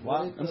shomer.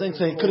 I'm saying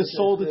so he could have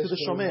sold it to the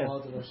shomer.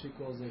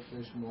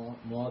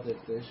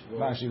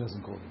 Rashi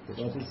doesn't call it. But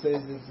he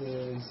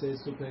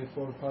says to pay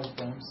 4 or 5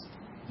 times.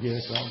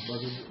 Yes,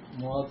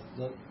 but mu'ad,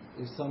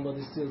 if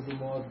somebody steals the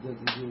mu'ad, that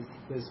it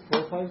pays 4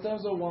 or 5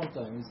 times or 1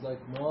 time. It's like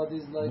mu'ad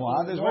is like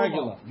mu'ad is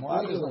regular.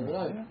 Mu'ad is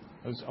right. Yeah.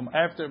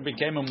 After it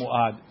became a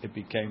mu'ad,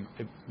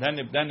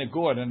 then it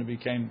gored and it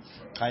became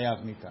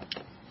chayav mita.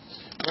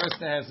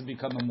 First it has to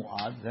become a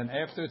mu'ad, then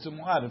after it's a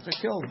mu'ad, if it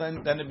kills,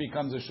 then it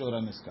becomes a shor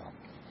niskal.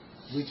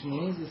 Which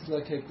means it's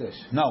like hekdesh.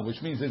 No,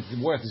 which means it's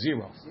worth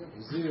 0.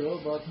 0,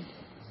 but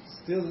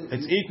still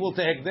it's equal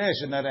to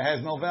hekdesh in that it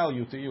has no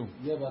value to you.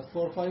 Yeah, but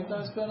 4 or 5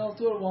 times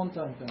penalty or 1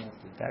 time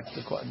penalty? That's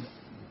the question.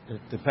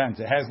 It depends.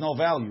 It has no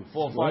value.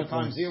 4 or 5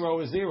 times 0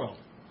 is 0.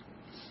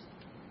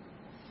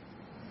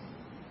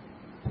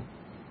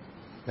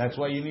 That's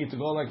why you need to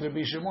go like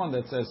Rabbi Shimon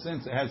that says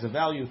since it has a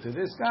value to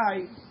this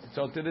guy,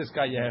 so to this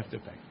guy you have to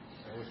pay.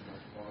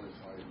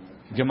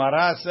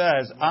 Gemara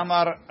says,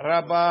 Amar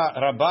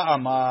Rabba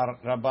Amar,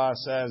 Rabba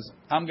says,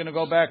 I'm going to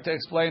go back to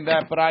explain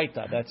that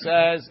Braita that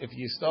says if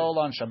you stole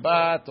on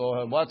Shabbat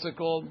or what's it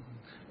called,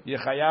 you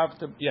chayav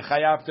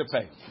to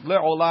pay.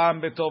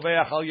 Le'olam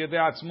betoveach al yedei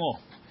atzmo.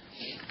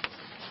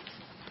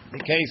 The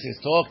case is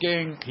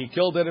talking, he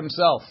killed it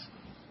himself.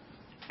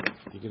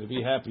 You're going to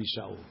be happy,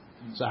 Shaul.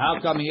 So how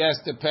come he has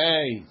to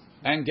pay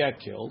and get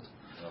killed?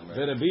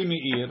 Rabbi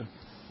Meir,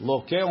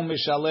 lokeu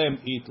mishalem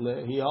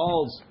itle. He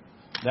holds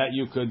that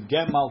you could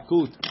get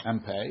malkut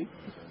and pay.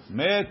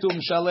 Metu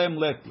mishalem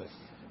letle.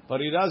 But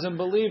he doesn't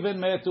believe in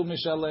metu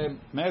mishalem.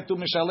 Metu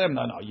mishalem.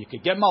 No, you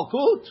could get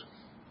malkut.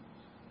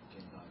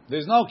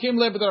 There's no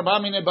kimle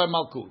b'drabamine by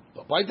malkut.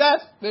 But by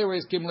death, there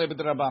is kimle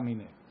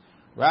b'drabamine.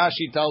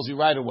 Rashi tells you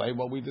right away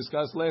what we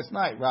discussed last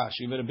night.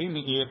 Rashi, Rabbi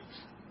Meir.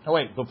 Oh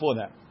wait, before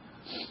that.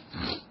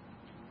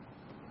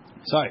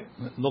 Sorry,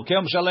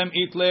 lokem shalem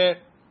itle,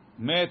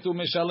 metu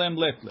mishalem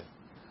letle.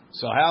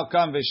 So how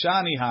come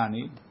veshani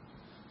hani?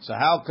 So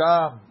how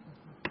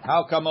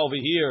come over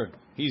here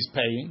he's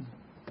paying?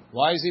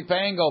 Why is he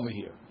paying over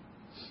here?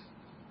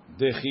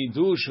 The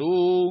chidush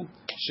hu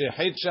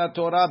shehitcha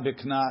Torah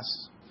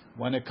b'knas.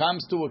 When it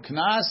comes to a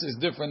knas, is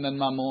different than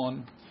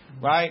mamon,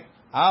 right?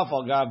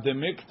 Alfagav de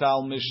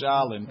miktal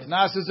mishalim.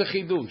 Knas is a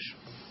chidush.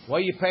 Why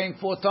are you paying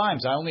 4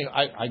 times?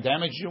 I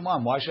damaged you,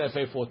 Mom. Why should I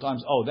pay 4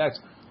 times? Oh, that's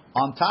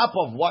on top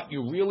of what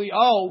you really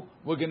owe.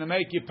 We're going to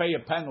make you pay a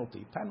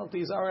penalty.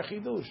 Penalties are a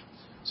chidush.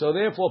 So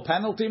therefore,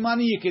 penalty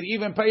money you can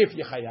even pay if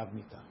you chayav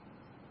mita.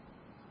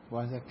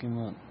 Why is that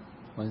kimle?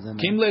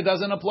 Kimle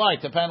doesn't apply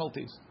to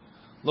penalties.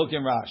 Look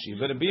in Rashi.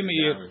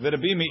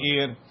 V'Rabbi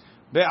Meir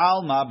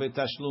be'alma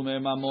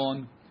be'tashlume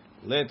mamon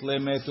let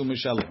lemetu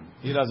mishalem.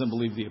 He doesn't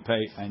believe that you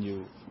pay and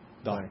you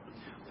die.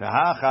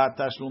 V'hacha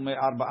tashlume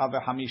arba'a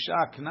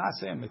v'hamisha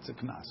knasem. It's a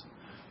knas.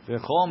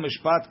 V'chol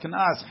mishpat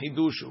knas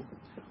hidushu.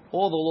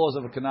 All the laws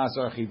of a knas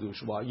are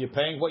chidush. Why? You're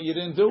paying what you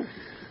didn't do.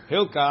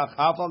 Hilkach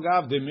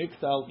afagav de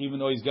miktal, even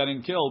though he's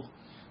getting killed.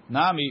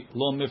 Nami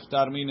lo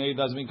miftar mine,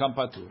 doesn't become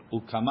patur.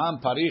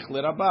 Ukaman parich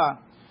lerabah.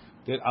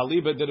 That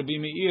aliba de Rabbi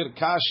Meir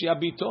kashya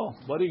bito.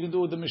 What are you going to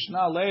do with the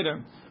Mishnah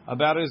later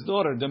about his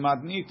daughter? De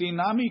matniti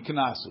nami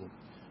knasu.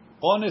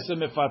 Ones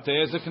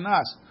mefate is a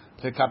knas.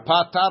 The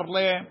kapatar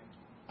le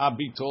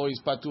abito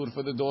is patur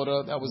for the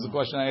daughter. That was the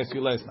question I asked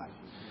you last night.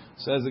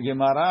 Says the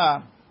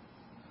Gemara.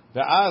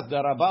 Ve'az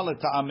the Rabbah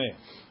le'ta'ameh.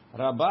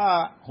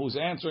 Rabbah, who's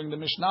answering the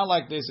Mishnah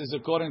like this, is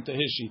according to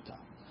his shita.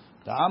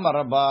 Ta'amar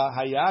Rabbah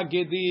haya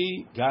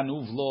gedi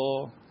ganuv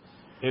lo.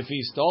 If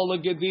he stole a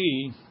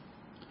gedi,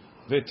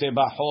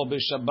 v'tebaho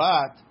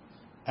b'Shabbat,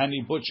 and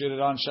he butchered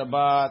it on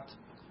Shabbat,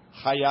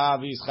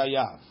 chayav is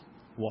chayav.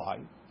 Why?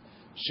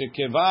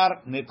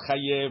 Shekevar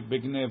netchayev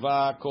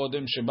b'gneva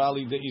kodem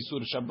shebali de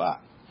isur Shabbat.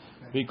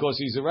 Because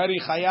he's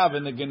already chayav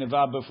in the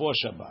gneva before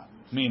Shabbat.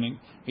 Meaning,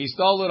 he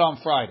stole it on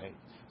Friday.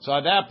 So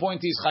at that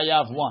point he's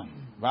chayav 1,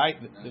 right?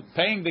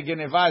 Paying the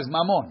geneva is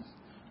mamon.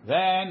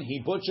 Then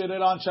he butchered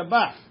it on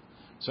Shabbat.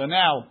 So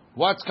now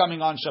what's coming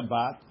on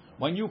Shabbat?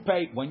 When you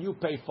pay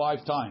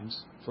 5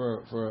 times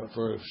for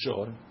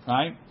sure,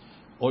 right?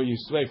 Or you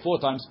pay 4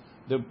 times,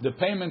 the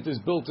payment is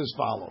built as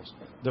follows.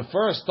 The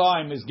first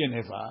time is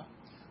Geneva.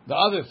 The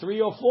other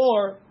 3 or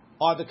 4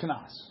 are the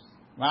Knas.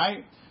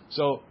 Right?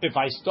 So if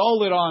I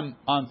stole it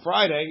on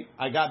Friday,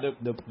 I got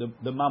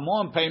the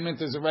Mammon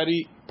payment is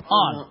already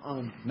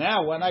on.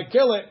 Now when I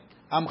kill it,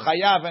 I'm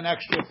chayav an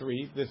extra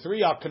 3. The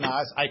 3 are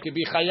Knas. I could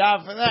be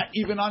chayav for that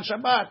even on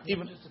Shabbat.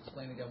 Even just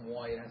explain again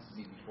why it has to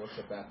be before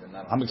Shabbat and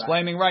not on I'm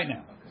explaining right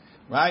now. Okay.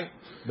 Right?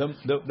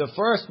 The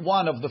first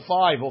one of the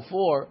 5 or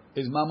 4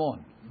 is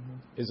Mammon.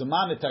 Is a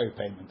monetary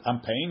payment. I'm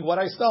paying what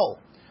I stole.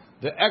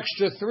 The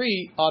extra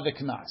 3 are the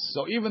Knas.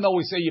 So even though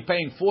we say you're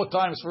paying 4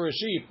 times for a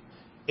sheep,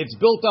 it's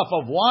built up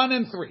of 1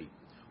 and 3.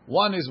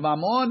 1 is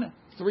Mammon,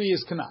 3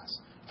 is Knas.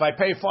 If I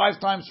pay 5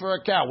 times for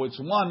a cow, it's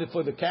 1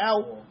 for the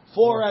cow,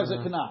 4 as a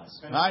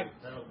Knas, right?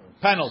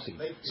 Penalty.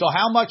 So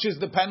how much is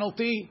the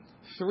penalty?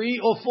 3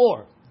 or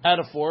 4 out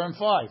of 4 and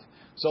 5.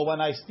 So when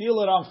I steal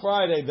it on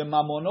Friday, the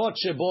Mammonot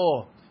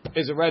Shebo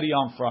is already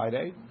on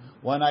Friday.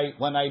 When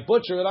I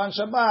butcher it on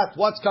Shabbat,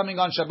 what's coming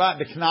on Shabbat?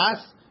 The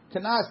Knas.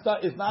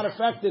 Knas is not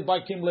affected by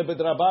Kimle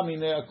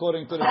B'drabamine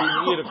according to the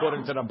B'meir,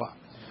 according to Rabbah.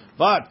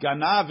 But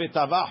Ganav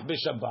v'tavach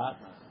b'Shabbat,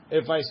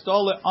 if I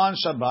stole it on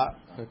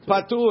Shabbat,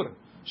 patur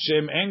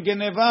shem en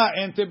geneva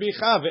en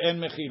tebicha ve'en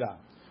mechila.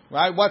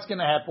 Right? What's going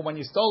to happen when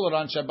you stole it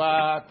on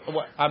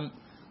Shabbat?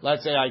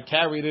 Let's say I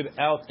carried it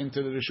out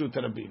into the Reshut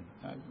Rabim.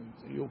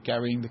 You're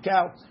carrying the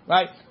cow,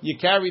 right? You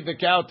carried the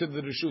cow to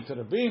the Reshut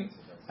Rabim,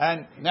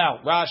 and now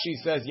Rashi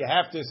says you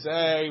have to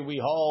say we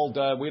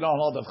don't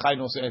hold the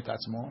Chayno Se'et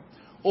Atzmo.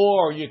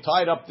 Or you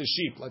tied up the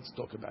sheep. Let's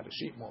talk about a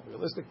sheep more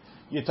realistic.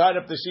 You tied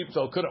up the sheep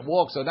so it couldn't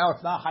walk. So now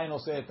it's not Hayno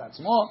Se'et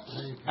Atzmo,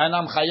 and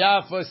I'm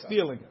chayav for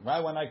stealing it.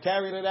 Right? When I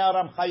carried it out,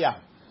 I'm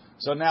chayav.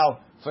 So now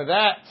for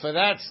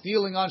that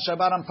stealing on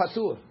Shabbat, I'm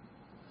patur.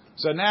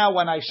 So now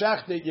when I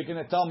shecht it, you're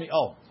going to tell me,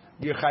 oh,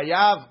 you're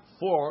chayav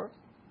for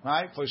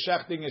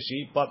shechting a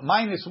sheep, but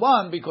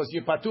 -1 because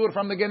you're patur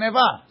from the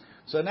geneva.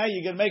 So now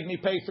you're going to make me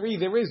pay 3.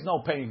 There is no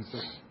paying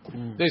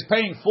 3. There's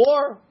paying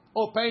 4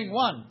 or paying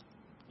 1.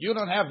 You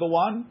don't have the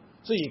 1,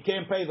 so you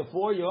can't pay the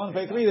 4. You only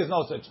pay 3. There's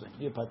no such thing.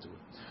 You're patur.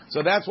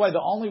 So that's why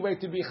the only way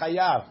to be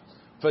chayav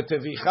for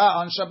tevicha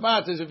on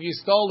Shabbat is if you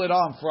stole it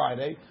on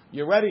Friday.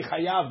 You're already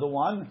chayav the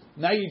 1.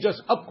 Now you're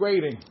just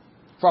upgrading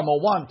from a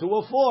 1 to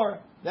a 4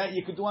 that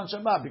you could do on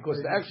Shabbat because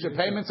the extra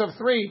payments of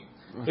 3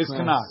 is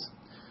knas.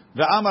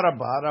 The Amar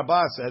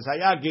Rabbah says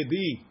Haya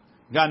Gedi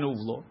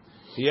Ganuvlo.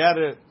 He had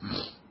a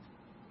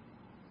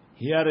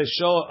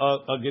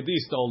Gedi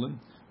stolen.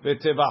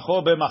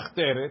 V'tevacho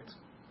b'machteret.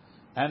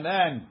 And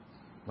then,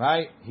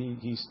 right,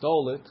 he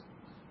stole it,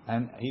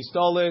 and he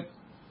stole it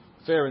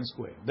fair and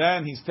square.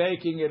 Then he's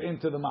taking it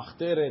into the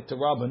machteret to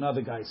rob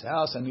another guy's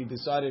house, and he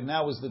decided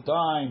now is the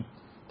time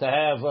to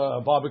have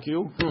a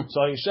barbecue.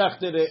 So he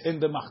shechted it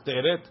in the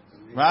machteret,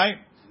 right?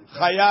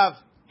 Chayav,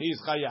 he's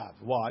chayav.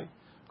 Why?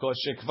 Because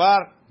shekvar,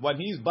 when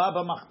he's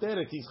baba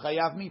machteret, he's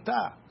chayav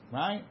mita,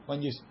 right?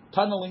 When you're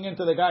tunneling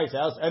into the guy's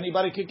house,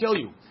 anybody can kill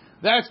you.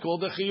 That's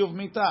called the chiyuv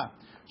mita.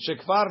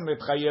 Shekvar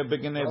mitchayev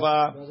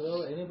begeneva.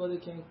 Anybody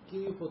can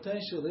kill you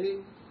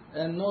potentially,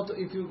 and not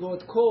if you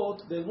got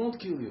caught, they won't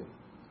kill you.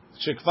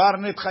 Shekvar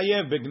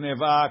mitchayev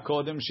begeneva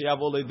kodem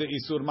sheyavo le'de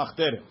isur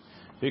machteret,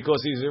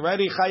 because he's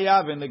already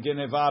chayav in the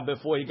geneva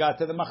before he got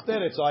to the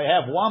machteret. So I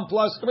have 1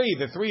 plus 3.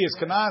 The 3 is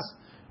kanas.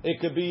 It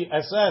could be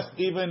assessed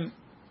even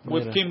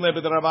with kimle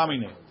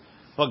b'drabamine.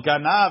 But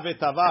ganav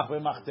etavach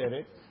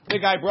b'machteret. The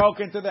guy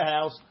broke into the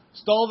house,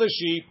 stole the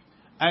sheep,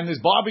 and is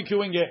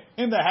barbecuing it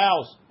in the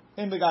house.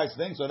 In the guy's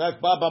thing, so that's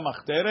baba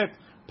machteret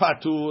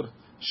patur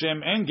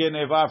shem en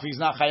geneva. If he's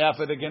not chayav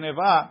for the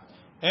geneva,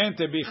 en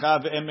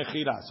tebicha ve'en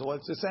mechila. So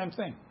it's the same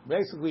thing.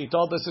 Basically, he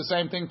told us the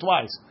same thing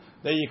twice.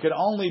 That you're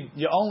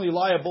only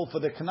liable for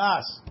the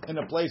knas in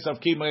a place of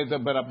kimle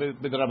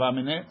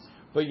b'drabamine,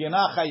 but you're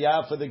not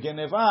chayav for the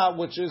geneva,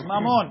 which is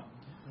mammon.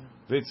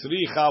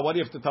 V'tzricha. What do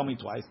you have to tell me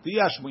twice?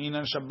 Tiyash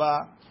mu'inan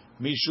shabbat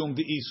mishum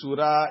di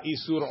isura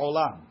isur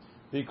olam,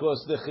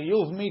 because the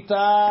chiyuv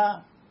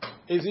mita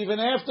is even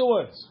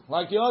afterwards.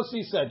 Like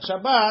Yossi said,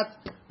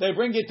 Shabbat, they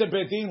bring it to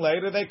Bedin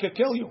later, they could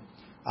kill you.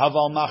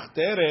 Aval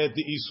machteret,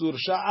 the isur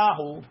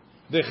sha'ahu,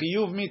 the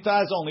chiyuv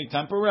mita is only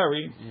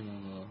temporary.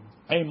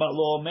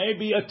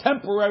 Maybe a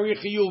temporary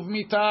chiyuv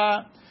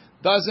mita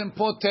doesn't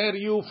poter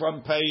you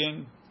from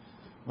paying.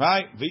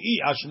 Right? V'i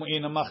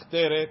ashmu'ina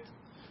machteret.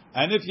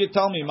 And if you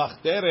tell me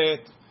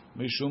machteret,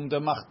 mishum de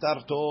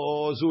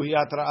machtarto zuhi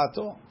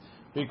atra'ato,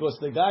 because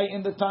the guy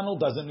in the tunnel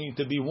doesn't need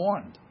to be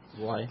warned.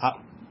 Why?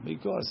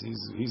 Because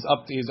he's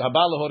up to his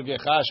abal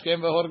horgecha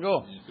ashkem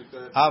vehorgo.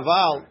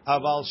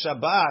 Aval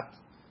Shabbat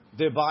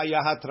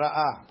debaya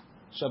hatra'a.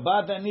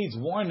 Shabbat that needs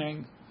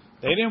warning.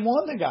 They didn't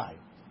warn the guy.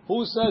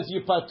 Who says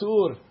you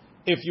patur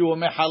if you were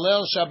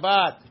mehalel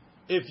Shabbat?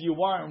 If you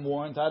weren't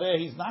warned,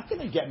 he's not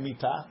going to get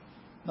mita.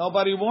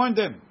 Nobody warned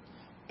him.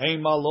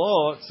 Ein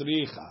malo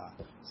tzricha.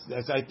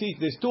 As I teach,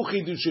 there's 2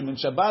 chidushim. In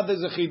Shabbat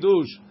there's a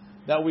chidush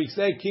that we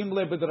say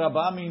kimle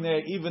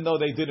b'drabamine even though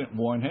they didn't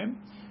warn him.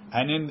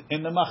 And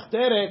in the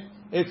machteret,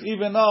 it's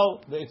even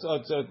though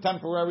it's a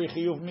temporary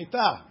chiyuv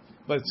mitah,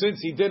 but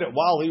since he did it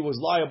while he was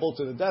liable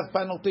to the death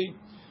penalty,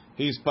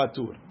 he's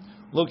patur.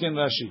 Look in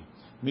Rashi.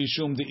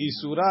 Mishum de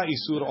isura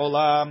isur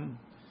olam.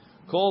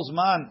 Calls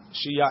man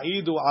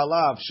sheyaidu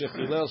alav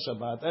shechilel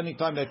Shabbat.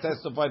 Anytime they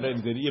testify that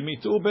he did,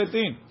 yemitu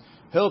bedin.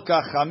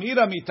 Hilka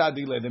chamira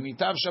mitadile. The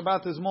mitav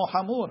Shabbat is more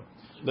hamur.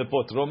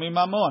 Lepotro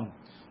mimamon.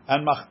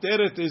 And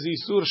machteret is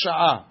isur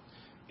sha'ah.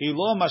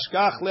 Ilo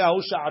mashkach le'ahu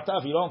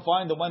sha'atav. You don't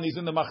find the one he's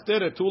in the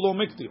machteret. Tulo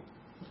miktil.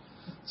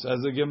 Says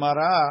the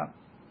Gemara.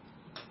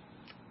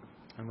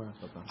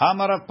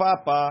 Amar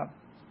Papa.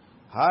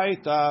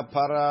 Haita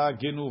para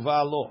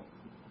genuva lo.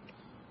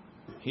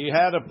 He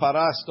had a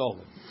para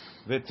stolen.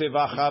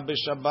 V'tevacha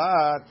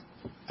b'Shabbat.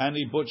 And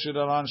he butchered it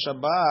on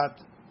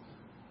Shabbat.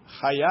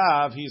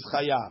 Chayav, he's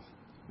chayav.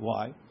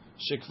 Why?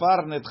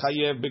 Shekvar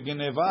netchayev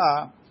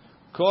begeneva.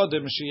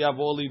 Kodem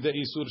sheyavoli de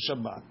isur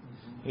Shabbat.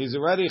 He's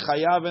already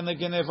chayav in the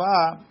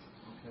geneva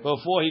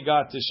before he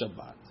got to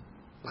Shabbat.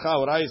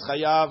 Chaura is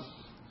chayav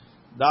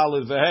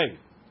dalid vehei.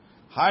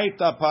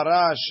 Haita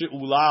para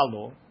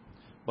sheulalo.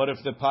 But if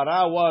the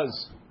para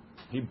was,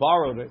 he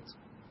borrowed it,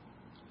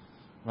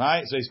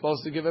 right? So he's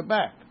supposed to give it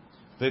back.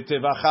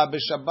 V'tevacha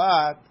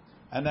b'Shabbat,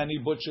 and then he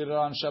butchered it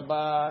on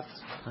Shabbat.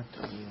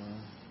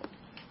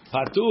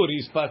 Patur,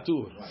 he's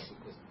patur. Right,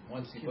 because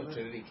once he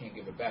butchered it, he can't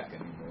give it back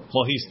anymore.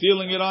 Well, he's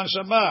stealing it on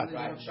Shabbat,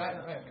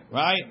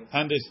 Right.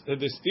 And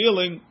the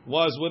stealing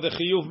was with a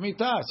chiyuv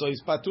mitah, so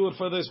he's patur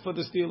for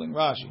the stealing.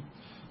 Rashi,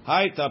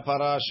 Haita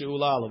para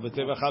sheulalo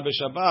v'tevacha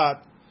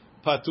b'Shabbat,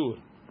 patur.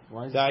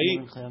 Why is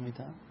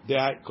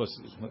Because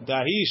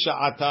dahi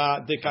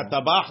sha'ata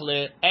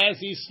dekatabachle, as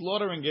he's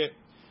slaughtering it,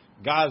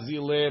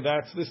 gazile,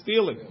 that's the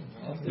stealing.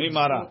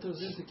 Mimara.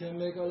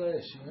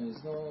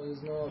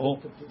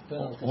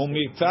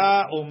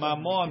 Umita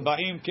umamon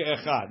ba'im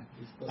ke'echad.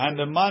 And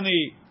the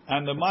money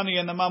and the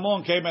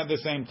mamon came at the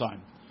same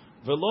time.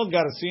 V'lo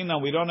garsina,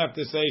 we don't have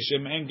to say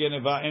shem en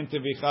geneva en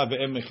tevicha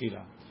ve'en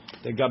mechira.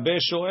 The gabe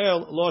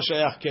shoel lo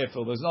shayach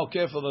kefil. There's no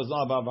kefil, there's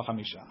no abava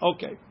chamisha.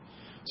 Okay.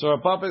 So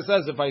our Papa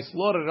says, if I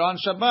slaughter it on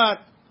Shabbat,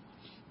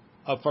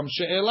 from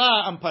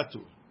She'elah, I'm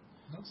patur.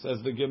 Says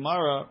the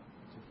Gemara,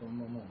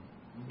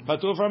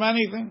 patur from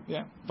anything,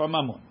 yeah, from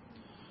Mammon.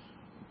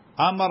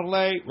 Amar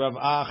le Rav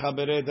Acha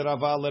bered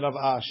Rava le Rav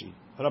Ashi.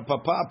 Rav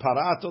Papa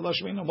parato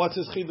lashmina. What's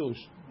his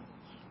chidush?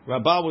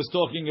 Rabba was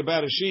talking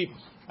about a sheep,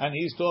 and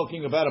he's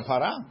talking about a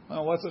para.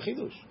 What's the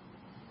chidush?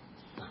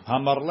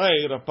 Amar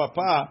le Rav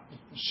Papa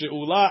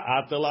she'ula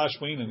atel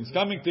lashmina. He's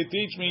coming to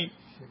teach me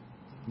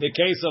the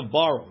case of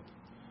borrowed.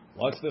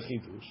 What's the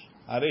chidush?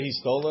 Are he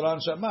stole it on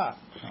Shabbat?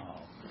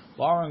 No.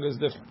 Borrowing is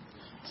different.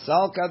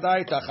 Sal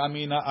kadai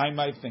tachamina, I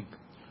might think.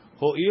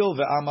 Ho'il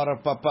ve'amar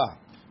Rav Papa.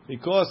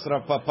 Because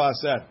Rav Papa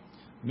said,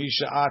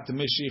 Misha'at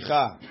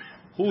mishicha,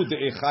 hu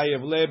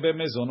de'echayev le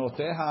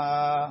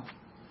bemezonoteha,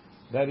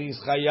 that he's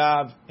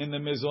chayav in the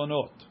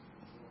mezonot.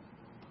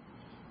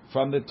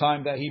 From the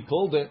time that he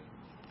pulled it.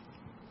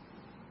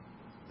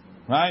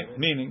 Right?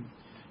 Meaning,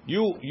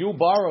 you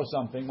borrow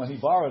something, when he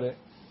borrowed it,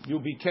 you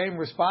became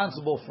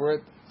responsible for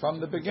it from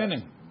the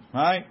beginning,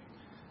 right?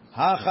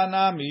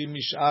 Hachanami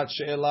mishat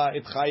she'ela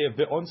it chayev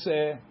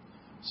be'onseh.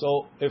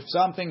 So if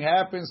something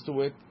happens to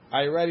it,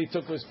 I already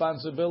took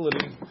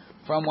responsibility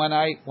from when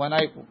I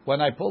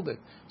pulled it.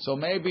 So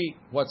maybe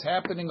what's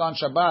happening on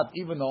Shabbat,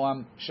 even though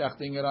I'm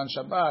shechting it on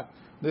Shabbat,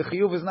 the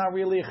chiyuv is not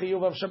really a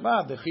chiyuv of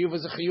Shabbat. The chiyuv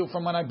is a chiyuv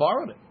from when I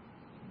borrowed it.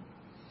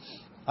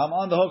 I'm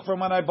on the hook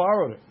from when I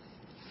borrowed it.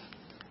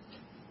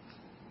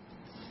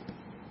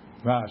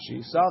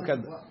 Rashi,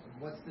 Salkad.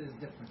 What's the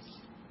difference?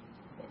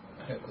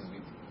 Because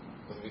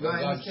we don't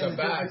on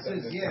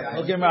Shabbat.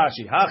 Look at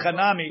Rashi.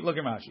 Hachanami. Look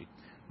at Rashi.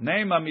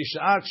 Neima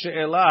mishat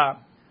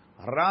she'ela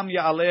ram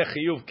ya'aleh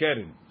chiyuv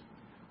kerin.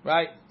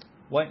 Right.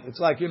 It's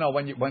like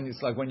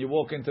when you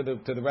walk into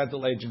the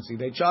rental agency,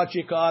 they charge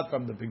your card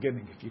from the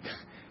beginning.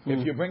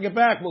 If you bring it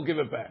back, we'll give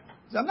it back.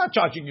 So I'm not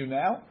charging you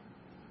now.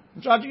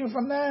 I'm charging you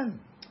from then.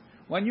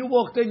 When you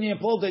walked in, you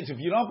pulled it. If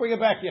you don't bring it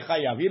back, you're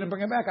chayav. You didn't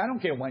bring it back. I don't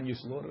care when you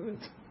slaughtered it.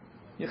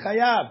 You're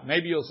chayav.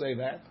 Maybe you'll say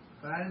that.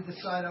 But I didn't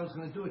decide I was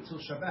going to do it till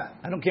Shabbat.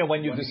 I don't care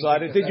when you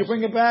decided. Did you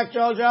bring it back,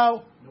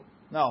 Jojo? Nope.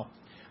 No.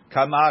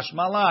 Kamash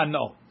mala,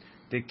 no.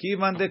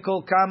 Tekivan de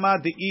kol kama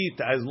de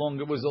eat, as long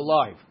as it was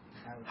alive.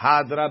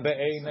 Hadra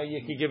be'ena,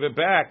 you can give it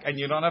back, and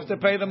you don't have to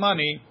pay the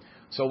money.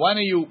 So when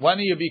are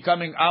you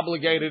becoming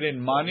obligated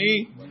in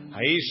money?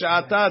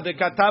 Haishata de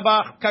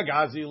katabach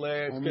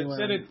kagazile. It's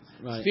considered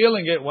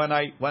stealing it when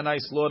I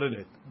slaughtered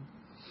it.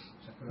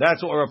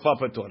 That's what Rav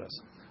Papa taught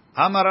us.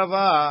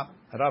 Amar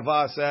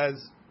Rava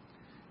says,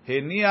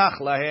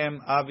 Hiniach lahem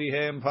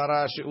avihem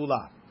para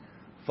she'ula.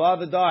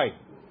 Father died.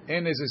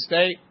 In his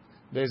estate,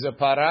 there's a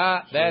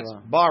para that's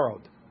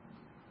borrowed.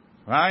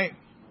 Right?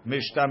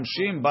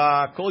 Mishtamshim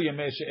ba kol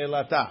yemei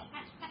she'elata.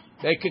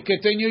 They could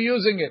continue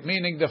using it,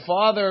 meaning the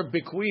father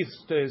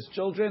bequeaths to his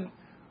children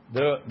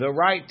the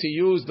right to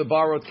use the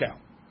borrowed cow.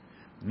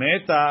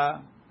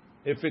 Meta,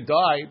 if it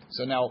died,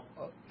 so now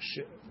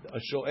a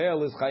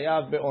shoel is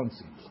chayav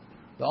be'onsi.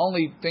 The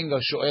only thing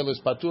a shoel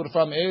is patur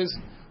from is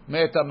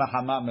Meta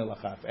mehamat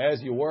melacha.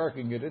 As you're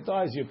working it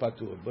dies, you're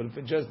patur. But if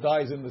it just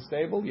dies in the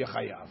stable, you're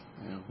chayav.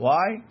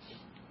 Why?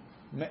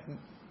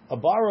 A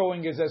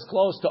borrowing is as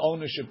close to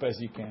ownership as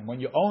you can. When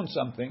you own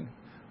something,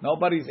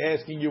 nobody's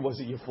asking you, was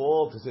it your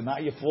fault? Is it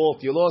not your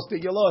fault? You lost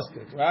it,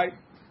 right?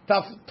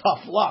 Tough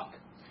luck.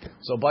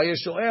 So by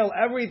Yisrael,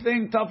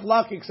 everything tough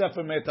luck except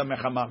for meta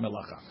mechamat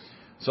melacha.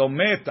 So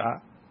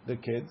meta, the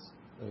kids,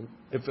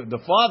 if the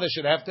father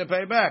should have to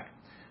pay back.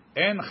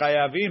 En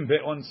chayavim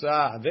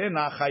be'onsa, they're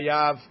not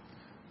chayav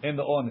in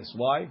the onus.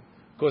 Why?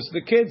 Because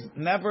the kids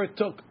never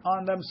took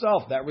on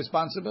themselves that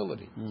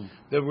responsibility.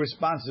 The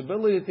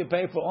responsibility to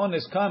pay for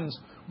onus comes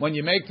when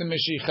you make the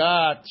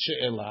meshichat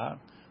she'elah,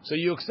 so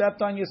you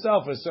accept on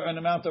yourself a certain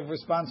amount of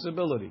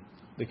responsibility.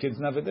 The kids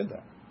never did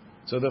that.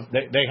 So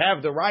they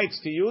have the rights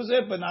to use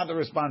it, but not the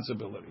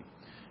responsibility.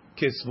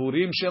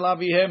 Kisvurim shel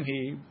avihem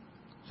hi.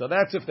 So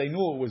that's if they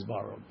knew it was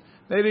borrowed.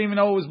 They didn't even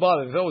know it was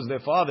borrowed. If it was their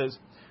father's,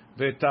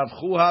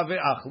 v'tavchuha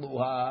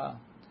ve'achluha.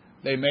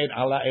 They made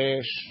ala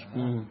esh.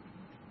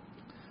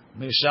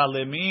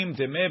 Mishalemim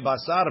demei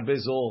basar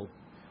bezol.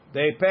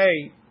 They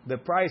pay the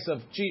price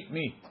of cheap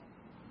meat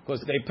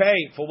because they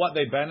pay for what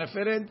they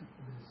benefited.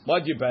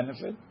 What you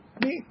benefit?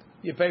 Meat.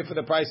 You pay for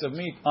the price of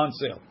meat on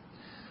sale.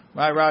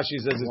 Right? Rashi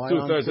says it's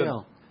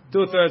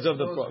two-thirds of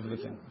the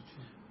thing.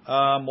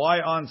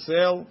 Why on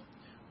sale?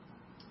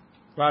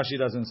 Rashi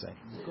doesn't say.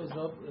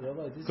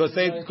 Because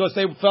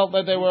they felt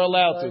that they were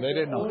allowed to. They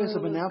didn't know.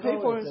 But now pay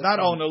for it. It's not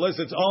ownerless.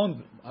 It's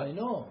owned. I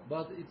know,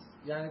 but it's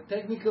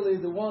technically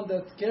the one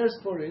that cares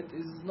for it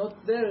is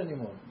not there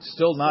anymore.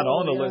 Still not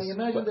ownerless.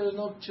 Imagine there are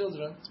no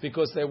children. It's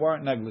because they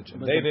weren't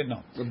negligent. They didn't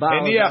know.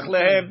 Heniach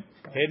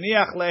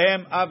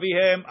lehem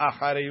avihem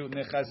achareyut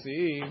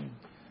nechasim.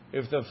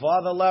 If the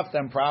father left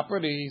them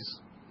properties,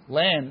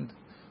 land,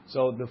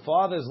 so the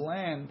father's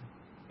land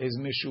is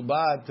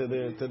mishubad to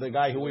the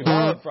guy who we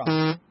borrowed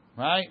from,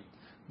 right?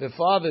 The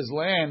father's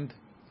land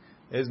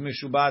is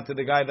mishubad to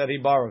the guy that he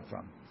borrowed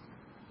from.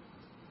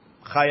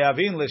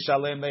 Chayavin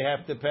l'shalem, they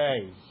have to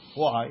pay.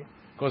 Why?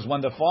 Because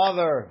when the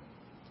father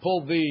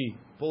pulled the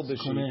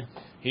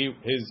sheep,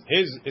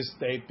 his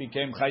estate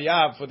became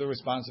chayav for the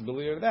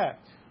responsibility of that.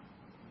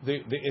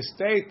 The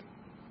estate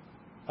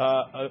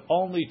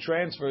only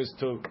transfers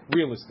to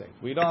real estate.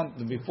 We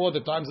don't. Before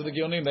the times of the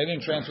Gionim, they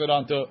didn't transfer it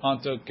onto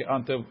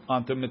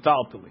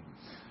metaltali.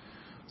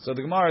 So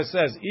the Gemara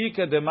says,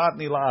 "Ika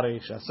dematni la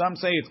reisha." Some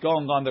say it's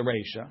going on the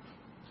reisha,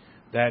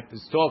 that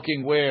is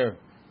talking where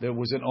there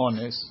was an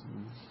onus.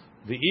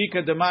 The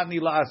Ika dematni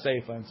la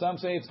seifa, and some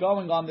say it's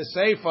going on the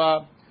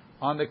seifa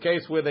on the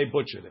case where they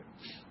butchered it.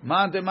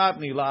 Man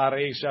dematni la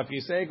reisha. If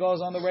you say it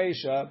goes on the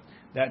reisha,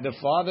 that the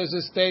father's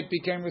estate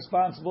became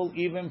responsible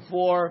even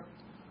for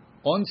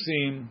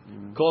onsim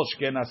kol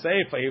shkena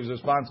seifa, he was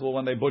responsible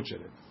when they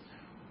butchered it.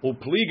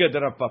 Upliga de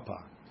Rav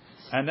Papa,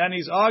 and then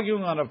he's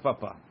arguing on Rav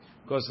Papa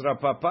because Rav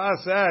Papa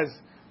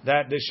says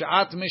that the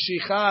sha'at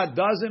meshicha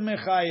doesn't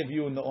mechayev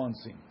you in the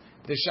onsim.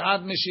 The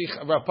sha'at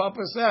meshicha, Rav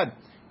Papa said,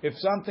 if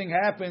something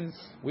happens,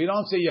 we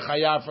don't say you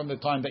chayav from the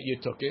time that you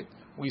took it.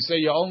 We say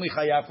you only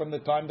chayav from the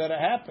time that it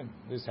happened.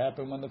 This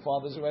happened when the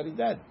father's already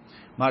dead.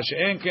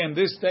 Masha'enke, in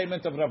this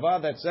statement of Rava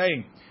that's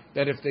saying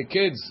that if the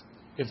kids,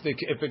 if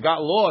it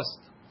got lost,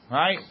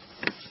 right,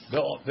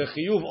 the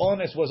chiyuv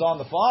onus was on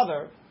the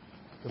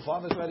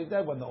father's already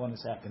dead when the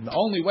onus happened. The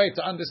only way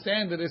to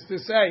understand it is to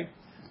say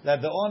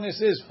that the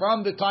onus is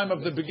from the time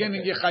of the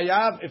beginning you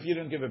chayav if you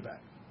didn't give it back.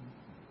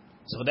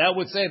 So that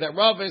would say that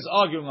Rav is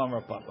arguing on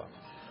Rav Papa.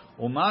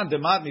 Uman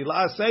dematni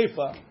la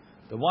seifa,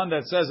 the one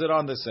that says it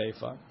on the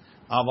seifa,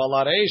 aval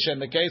areisha in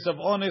the case of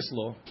honest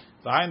law,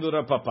 behind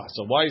Rav Papa.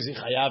 So why is he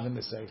chayav in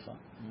the seifa?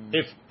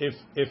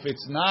 If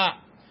it's not,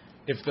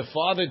 if the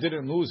father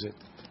didn't lose it,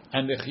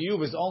 and the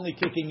chiyuv is only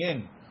kicking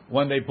in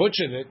when they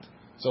butchered it,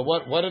 so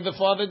what did the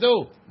father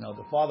do? No,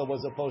 the father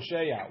was a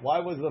posheya. Why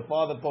was the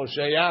father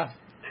posheya?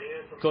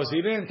 Because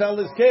he didn't tell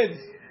his kids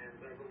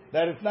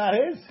that it's not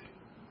his.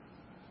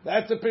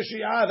 That's a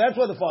pishiyah. That's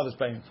what the father's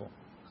paying for.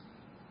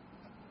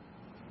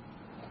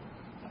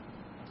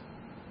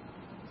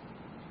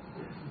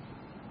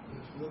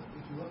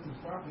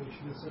 Property,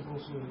 she just said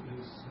also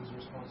his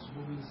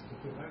responsibility is to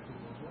pay back to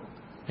him as well.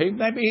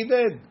 Maybe he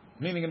did.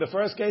 Meaning in the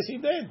first case he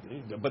did,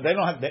 but they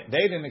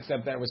didn't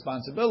accept that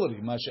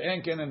responsibility.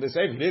 Masha'enken and the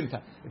Sefer didn't.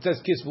 It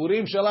says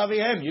kisvurim shel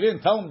avihem. You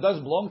didn't tell him it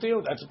doesn't belong to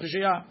you. That's a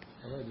pishiyah.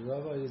 Alright, the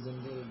rabbi is the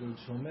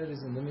shomer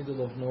is in the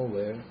middle of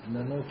nowhere, and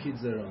there are no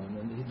kids around,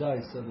 and he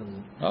dies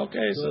suddenly.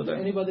 Okay, so then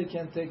anybody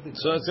can take the.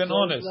 So it's an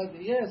honest.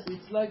 Yes,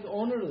 it's like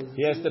honorless.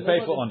 He has to pay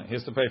for honor. He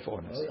has to pay for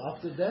honor.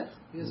 After that,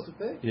 he has to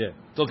pay. Yeah.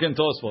 Token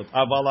Tosfot.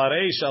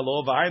 Avalare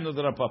shalo v'aynu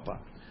d'Rapapa.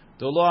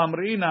 To lo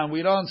amrina,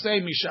 we don't say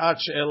mishat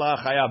she'ela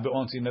chayav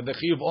be'onsin. That the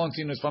chiyuv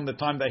onsin is from the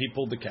time that he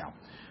pulled the cow.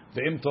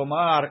 Ve'im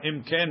tomar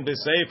im ken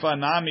b'seifa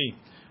nami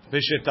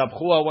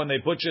v'shetabchua when they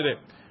butchered it.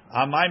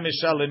 Amay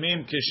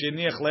mishalemim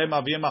kishiniach lehem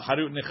avim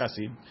acharut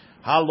nechasim.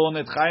 Halon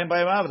et chayim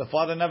b'yamav. The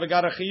father never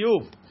got a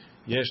chiyuv.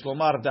 Yesh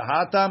lomar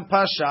dahatam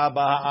pasha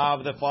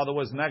ba'ha'av. The father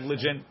was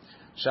negligent.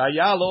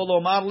 Shaya lo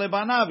lomar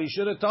lebanav. He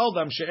should have told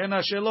them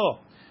she'ena shelo.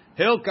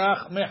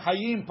 Hilkach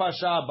mechayim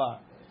pashaba.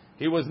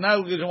 He was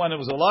negligent when he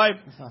was alive.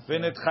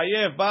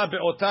 V'netchayev ba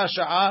be'ota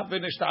sha'a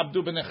v'nishtabdu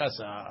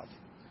b'nechasav.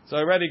 So I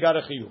already got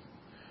a chiyuv.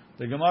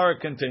 The Gemara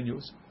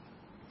continues.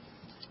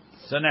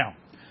 So now,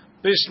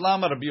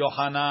 Bishlam Rabbi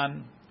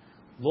Yochanan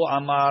lo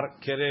amar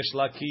keresh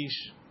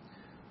lakish.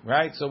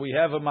 Right? So we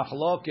have a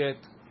machloket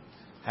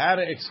how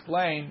to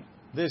explain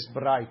this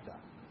braita.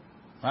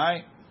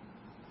 Right?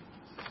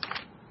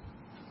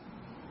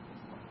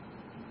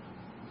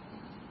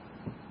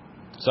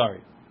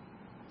 Sorry.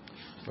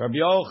 Rabbi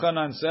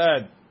Yochanan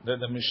said that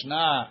the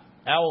Mishnah,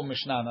 our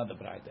Mishnah, not the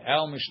braita,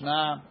 our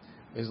Mishnah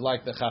is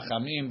like the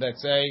Chachamim that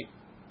say,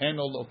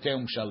 Eno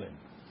lokeum shalim.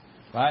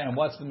 Right? And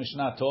what's the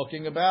Mishnah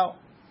talking about?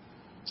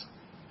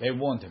 They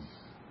warned him.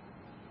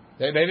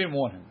 They didn't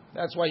warn him.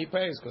 That's why he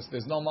pays, because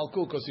there's no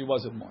malkut, because he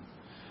wasn't warned.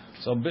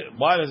 So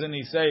why doesn't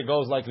he say it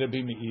goes like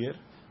Rabbi Meir?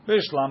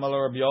 Bishlam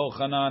ala Rabbi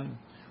Yochanan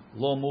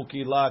lo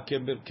muki la ke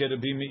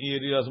Rabbi Meir.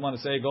 He doesn't want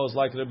to say it goes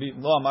like Rabbi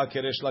lo amar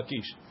keresh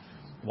lakish.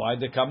 Why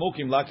the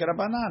kamukim la ke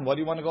Rabbanan? Why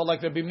do you want to go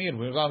like Rabbi Meir?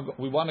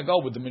 We want to go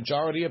with the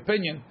majority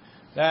opinion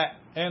that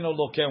eno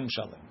lokeum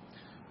shalim.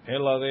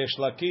 Ela resh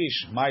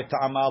lakish my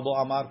ta'ama lo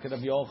amar ke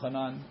Rabbi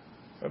Yochanan.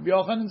 Rabbi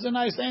Yochanan's a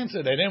nice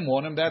answer. They didn't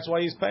warn him. That's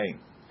why he's paying.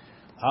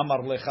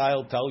 Amar lecha,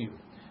 I'll tell you.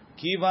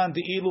 Kivan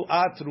di'ilu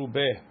atru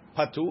be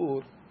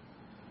patur.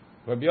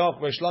 Rabbi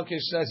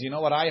Lakish says, you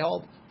know what I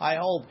hold? I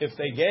hold if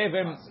they gave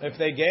him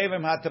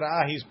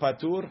hatra'ah, he's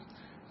patur.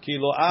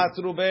 Kilo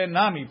atru be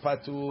nami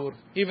patur.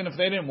 Even if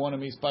they didn't want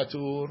him, he's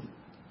patur.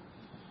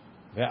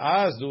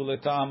 Ve'azdu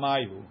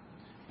leta'amayu.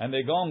 And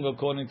they're going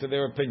according to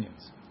their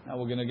opinions. Now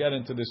we're going to get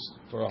into this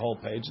for a whole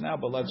page now,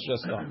 but let's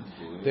just go.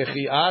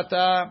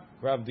 Techiata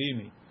Rav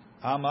Dimi.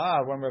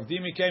 Amar, when Rav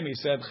Dimi came, he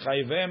said,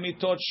 Chayve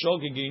mitot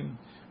shogigim,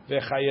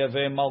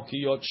 ve'chayve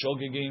malkiyot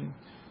shogigim.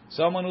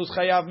 Someone who's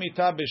chayav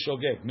mitah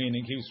b'shogeg,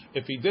 meaning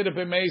if he did it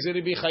b'meizer,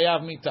 he'd be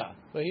chayav mitah.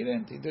 But he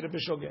didn't, he did it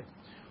b'shogeg.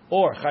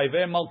 Or,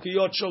 chayve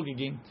malkiyot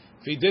shogigim,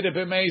 if he did it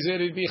b'meizer,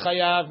 he'd be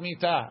chayav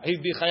mitah,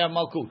 he'd be chayav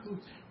malkut.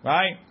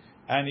 Right?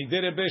 And he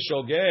did it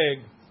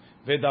b'shogeg,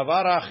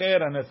 ve'davar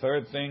acher, and the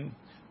third thing,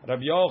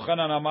 Rabbi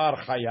Yochanan amar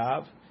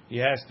chayav, he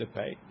has to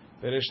pay.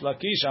 Ve'resh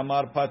Lakish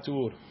amar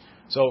patur.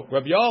 So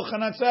Rabbi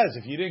Yochanan says,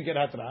 if you didn't get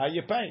hatra'ah,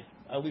 you pay,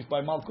 at least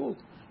by malkut.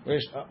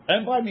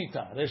 And by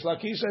mitah. Resh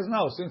Lakish says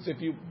no, since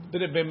if you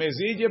did it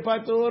b'mezid, you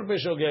patur,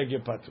 b'shogeg, you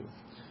patur.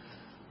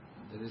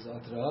 There is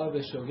atra'ah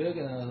b'shogeg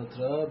and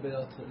atra'ah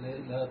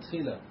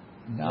b'atchila.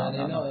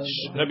 No.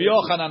 Rabbi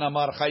Yochanan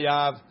amar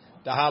chayav,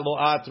 tahalo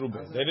atru be.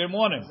 They didn't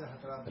want him.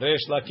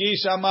 Resh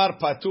Lakish amar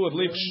patur.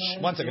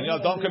 One second,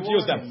 don't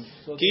confuse them.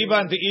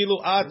 Kivan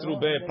di'ilu atru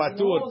be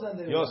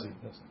patur. Yossi.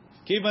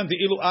 Kivan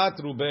di'ilu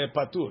atru be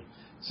patur.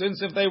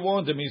 Since if they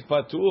warned him, he's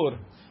patur.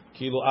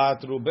 Kilo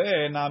atru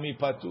be nami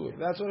patur.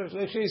 That's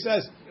what she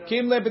says.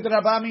 Kim lebed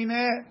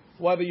rabamine,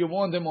 whether you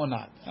warned him or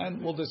not.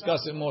 And we'll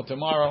discuss it more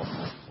tomorrow.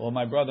 Or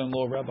my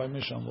brother-in-law, Rabbi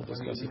Mishon, will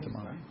discuss it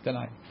tomorrow.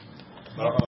 Tonight.